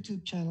page and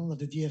YouTube channel of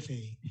the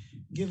DFA,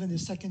 given the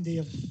second day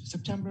of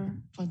September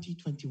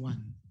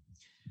 2021.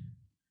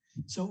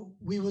 So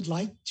we would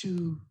like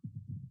to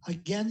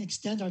again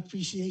extend our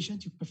appreciation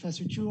to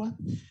Professor Chua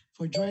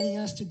for joining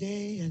us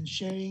today and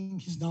sharing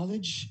his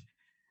knowledge.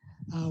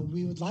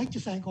 We would like to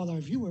thank all our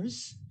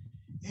viewers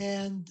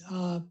and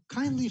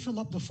kindly fill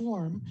up the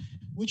form,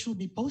 which will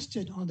be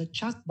posted on the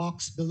chat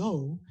box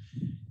below,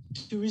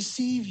 to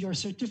receive your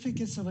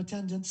certificates of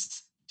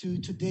attendance to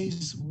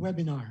today's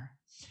webinar.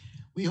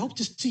 We hope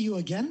to see you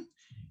again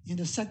in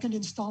the second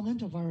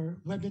installment of our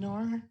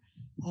webinar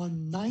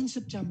on 9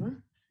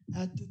 September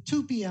at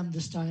 2 p.m.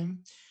 this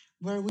time,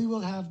 where we will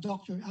have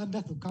Dr.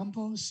 Ambeth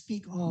Ocampo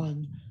speak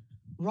on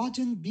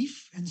rotten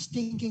beef and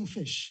stinking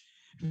fish,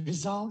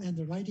 Rizal and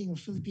the writing of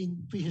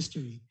Philippine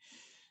prehistory.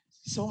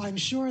 So I'm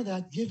sure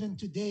that given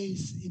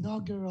today's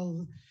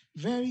inaugural,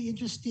 very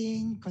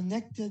interesting,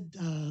 connected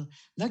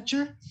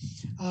lecture,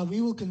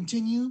 we will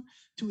continue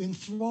to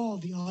enthrall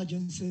the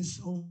audiences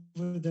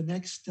over the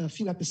next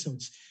few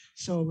episodes.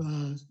 So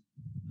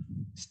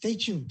stay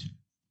tuned.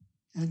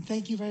 And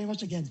thank you very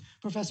much again,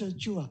 Professor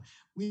Chua.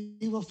 We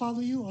will follow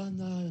you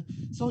on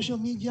social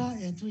media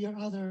and through your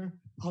other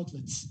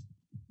outlets.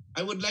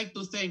 I would like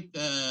to thank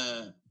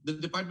the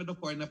Department of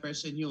Foreign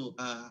Affairs and you,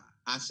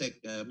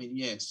 ASEC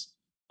Menyes,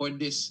 for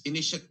this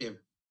initiative,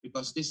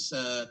 because this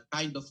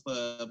kind of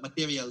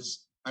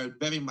materials are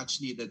very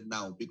much needed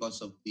now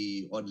because of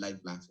the online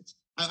classes.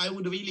 I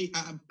would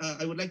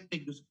like to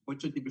take this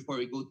opportunity before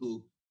we go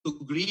to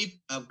greet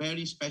a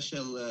very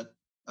special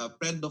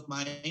friend of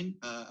mine,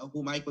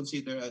 whom I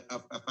consider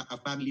a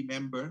family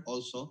member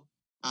also,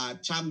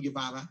 Cham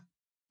Guevara,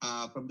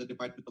 from the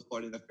Department of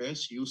Foreign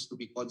Affairs. She used to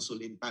be consul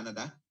in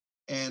Canada.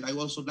 And I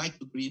also like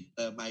to greet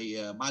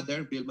my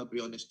mother, Vilma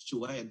Briones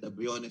Chua, and the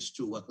Briones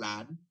Chua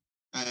clan,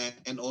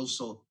 and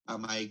also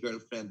my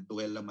girlfriend,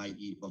 Duela Mai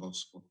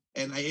Orozco.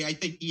 And I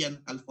thank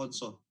Ian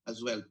Alfonso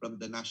as well from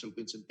the National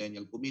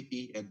Quincentennial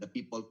Committee and the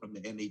people from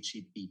the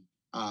NHCP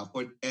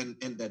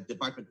and the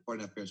Department of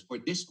Foreign Affairs for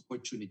this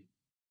opportunity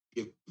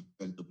given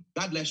to me.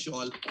 God bless you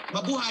all.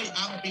 Mabuhay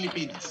ang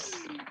Pilipinas!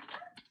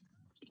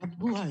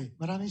 Mabuhay!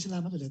 Maraming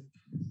salamat ulit.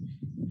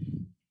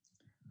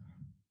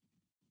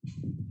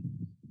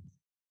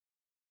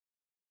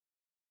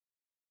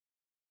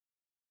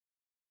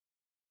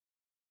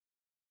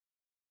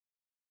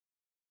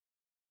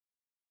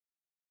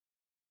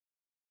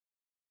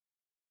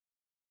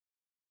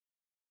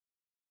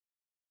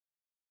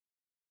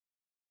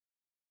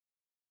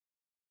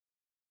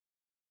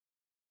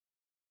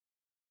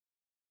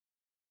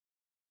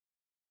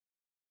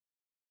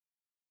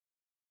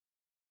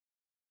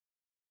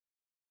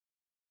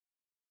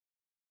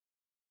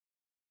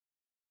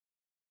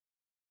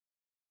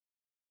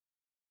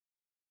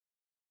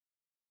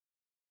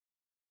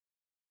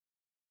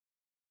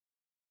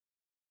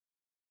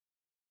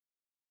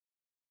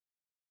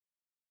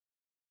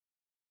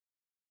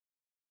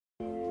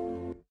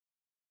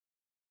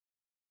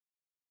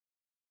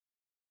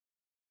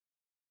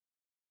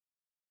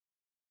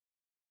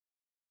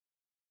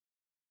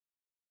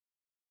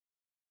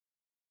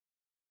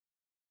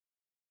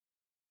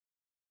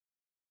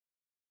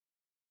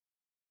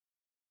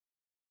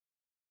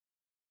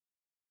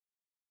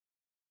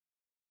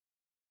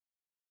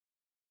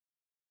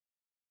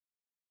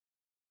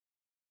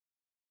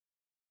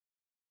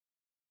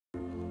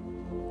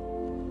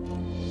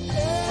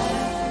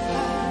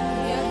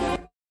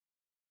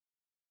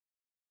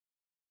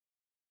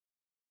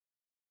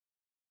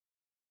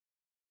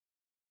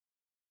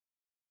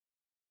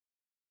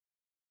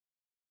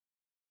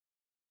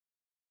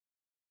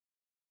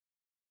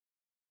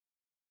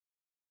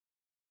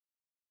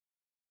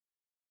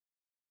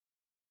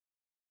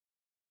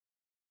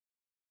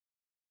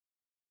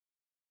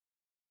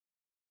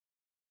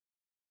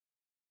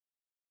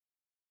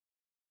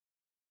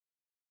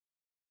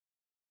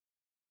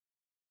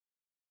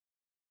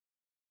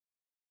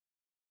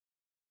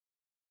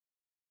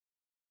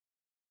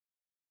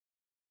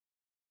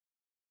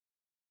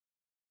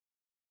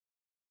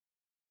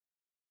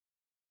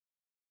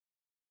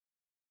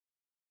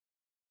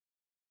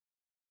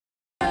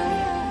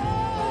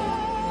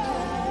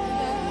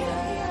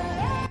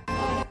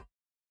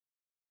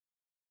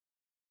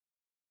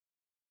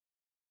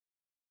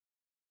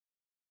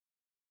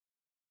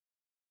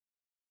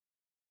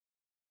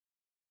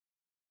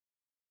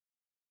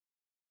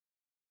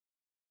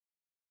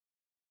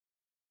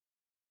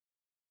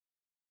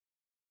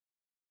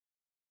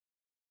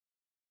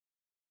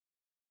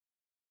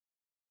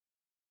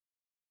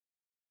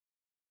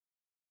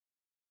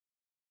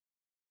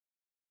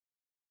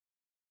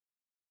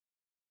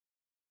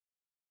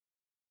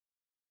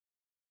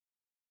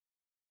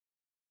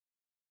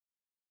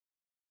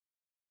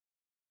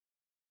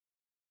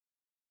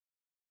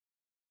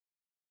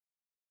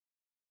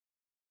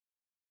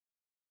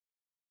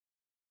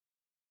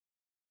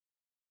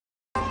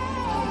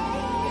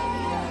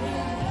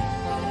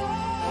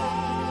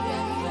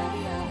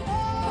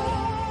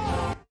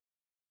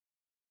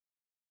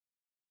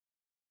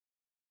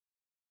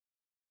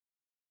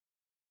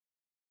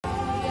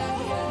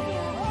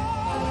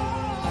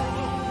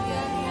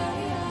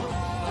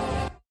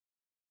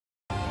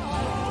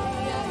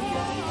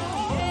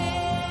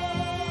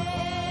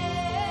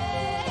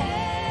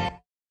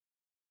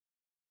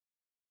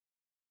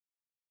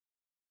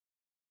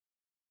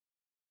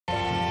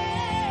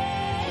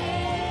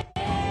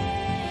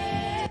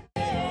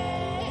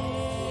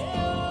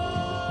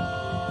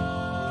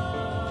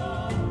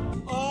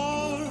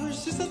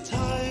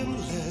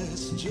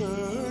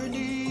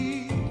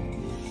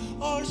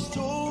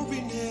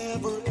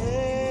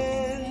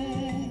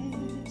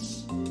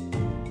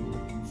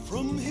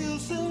 From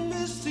hills and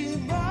misty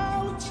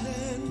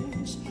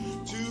mountains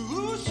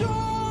to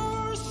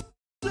shores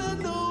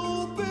and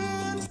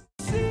open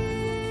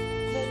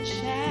sea. The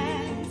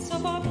chants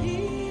of our people,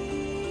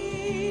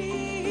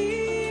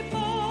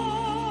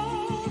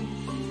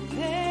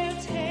 their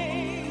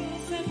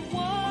tales and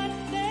what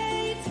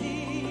they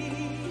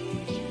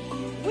teach,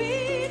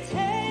 we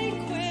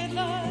take with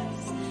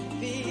us.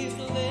 These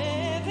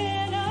live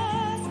in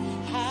us,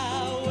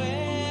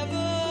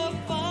 however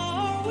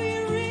far we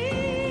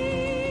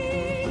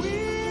reach.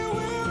 We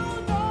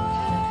will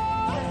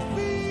not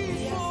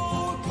be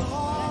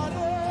forgotten.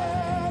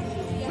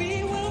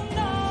 We will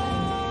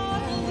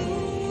not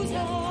lose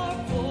our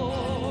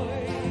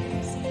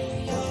voice.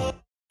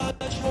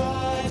 The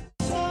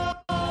tribes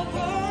of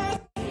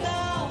earth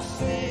now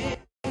sing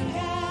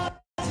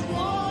as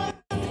one,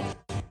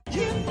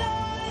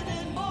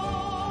 united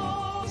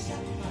most,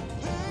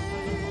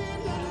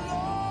 pain and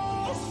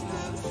loss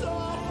and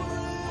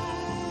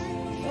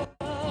suffering.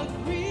 The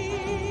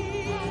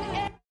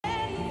greed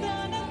and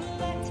the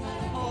neglect,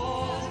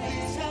 all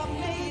these have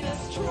made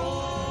us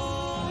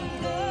stronger.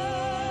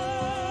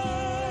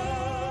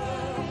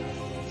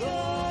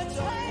 The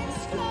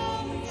time's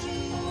come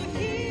to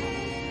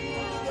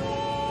heal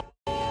the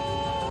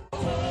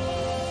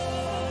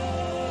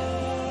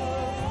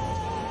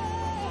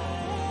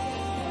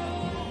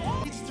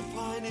Needs to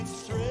find its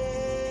strength.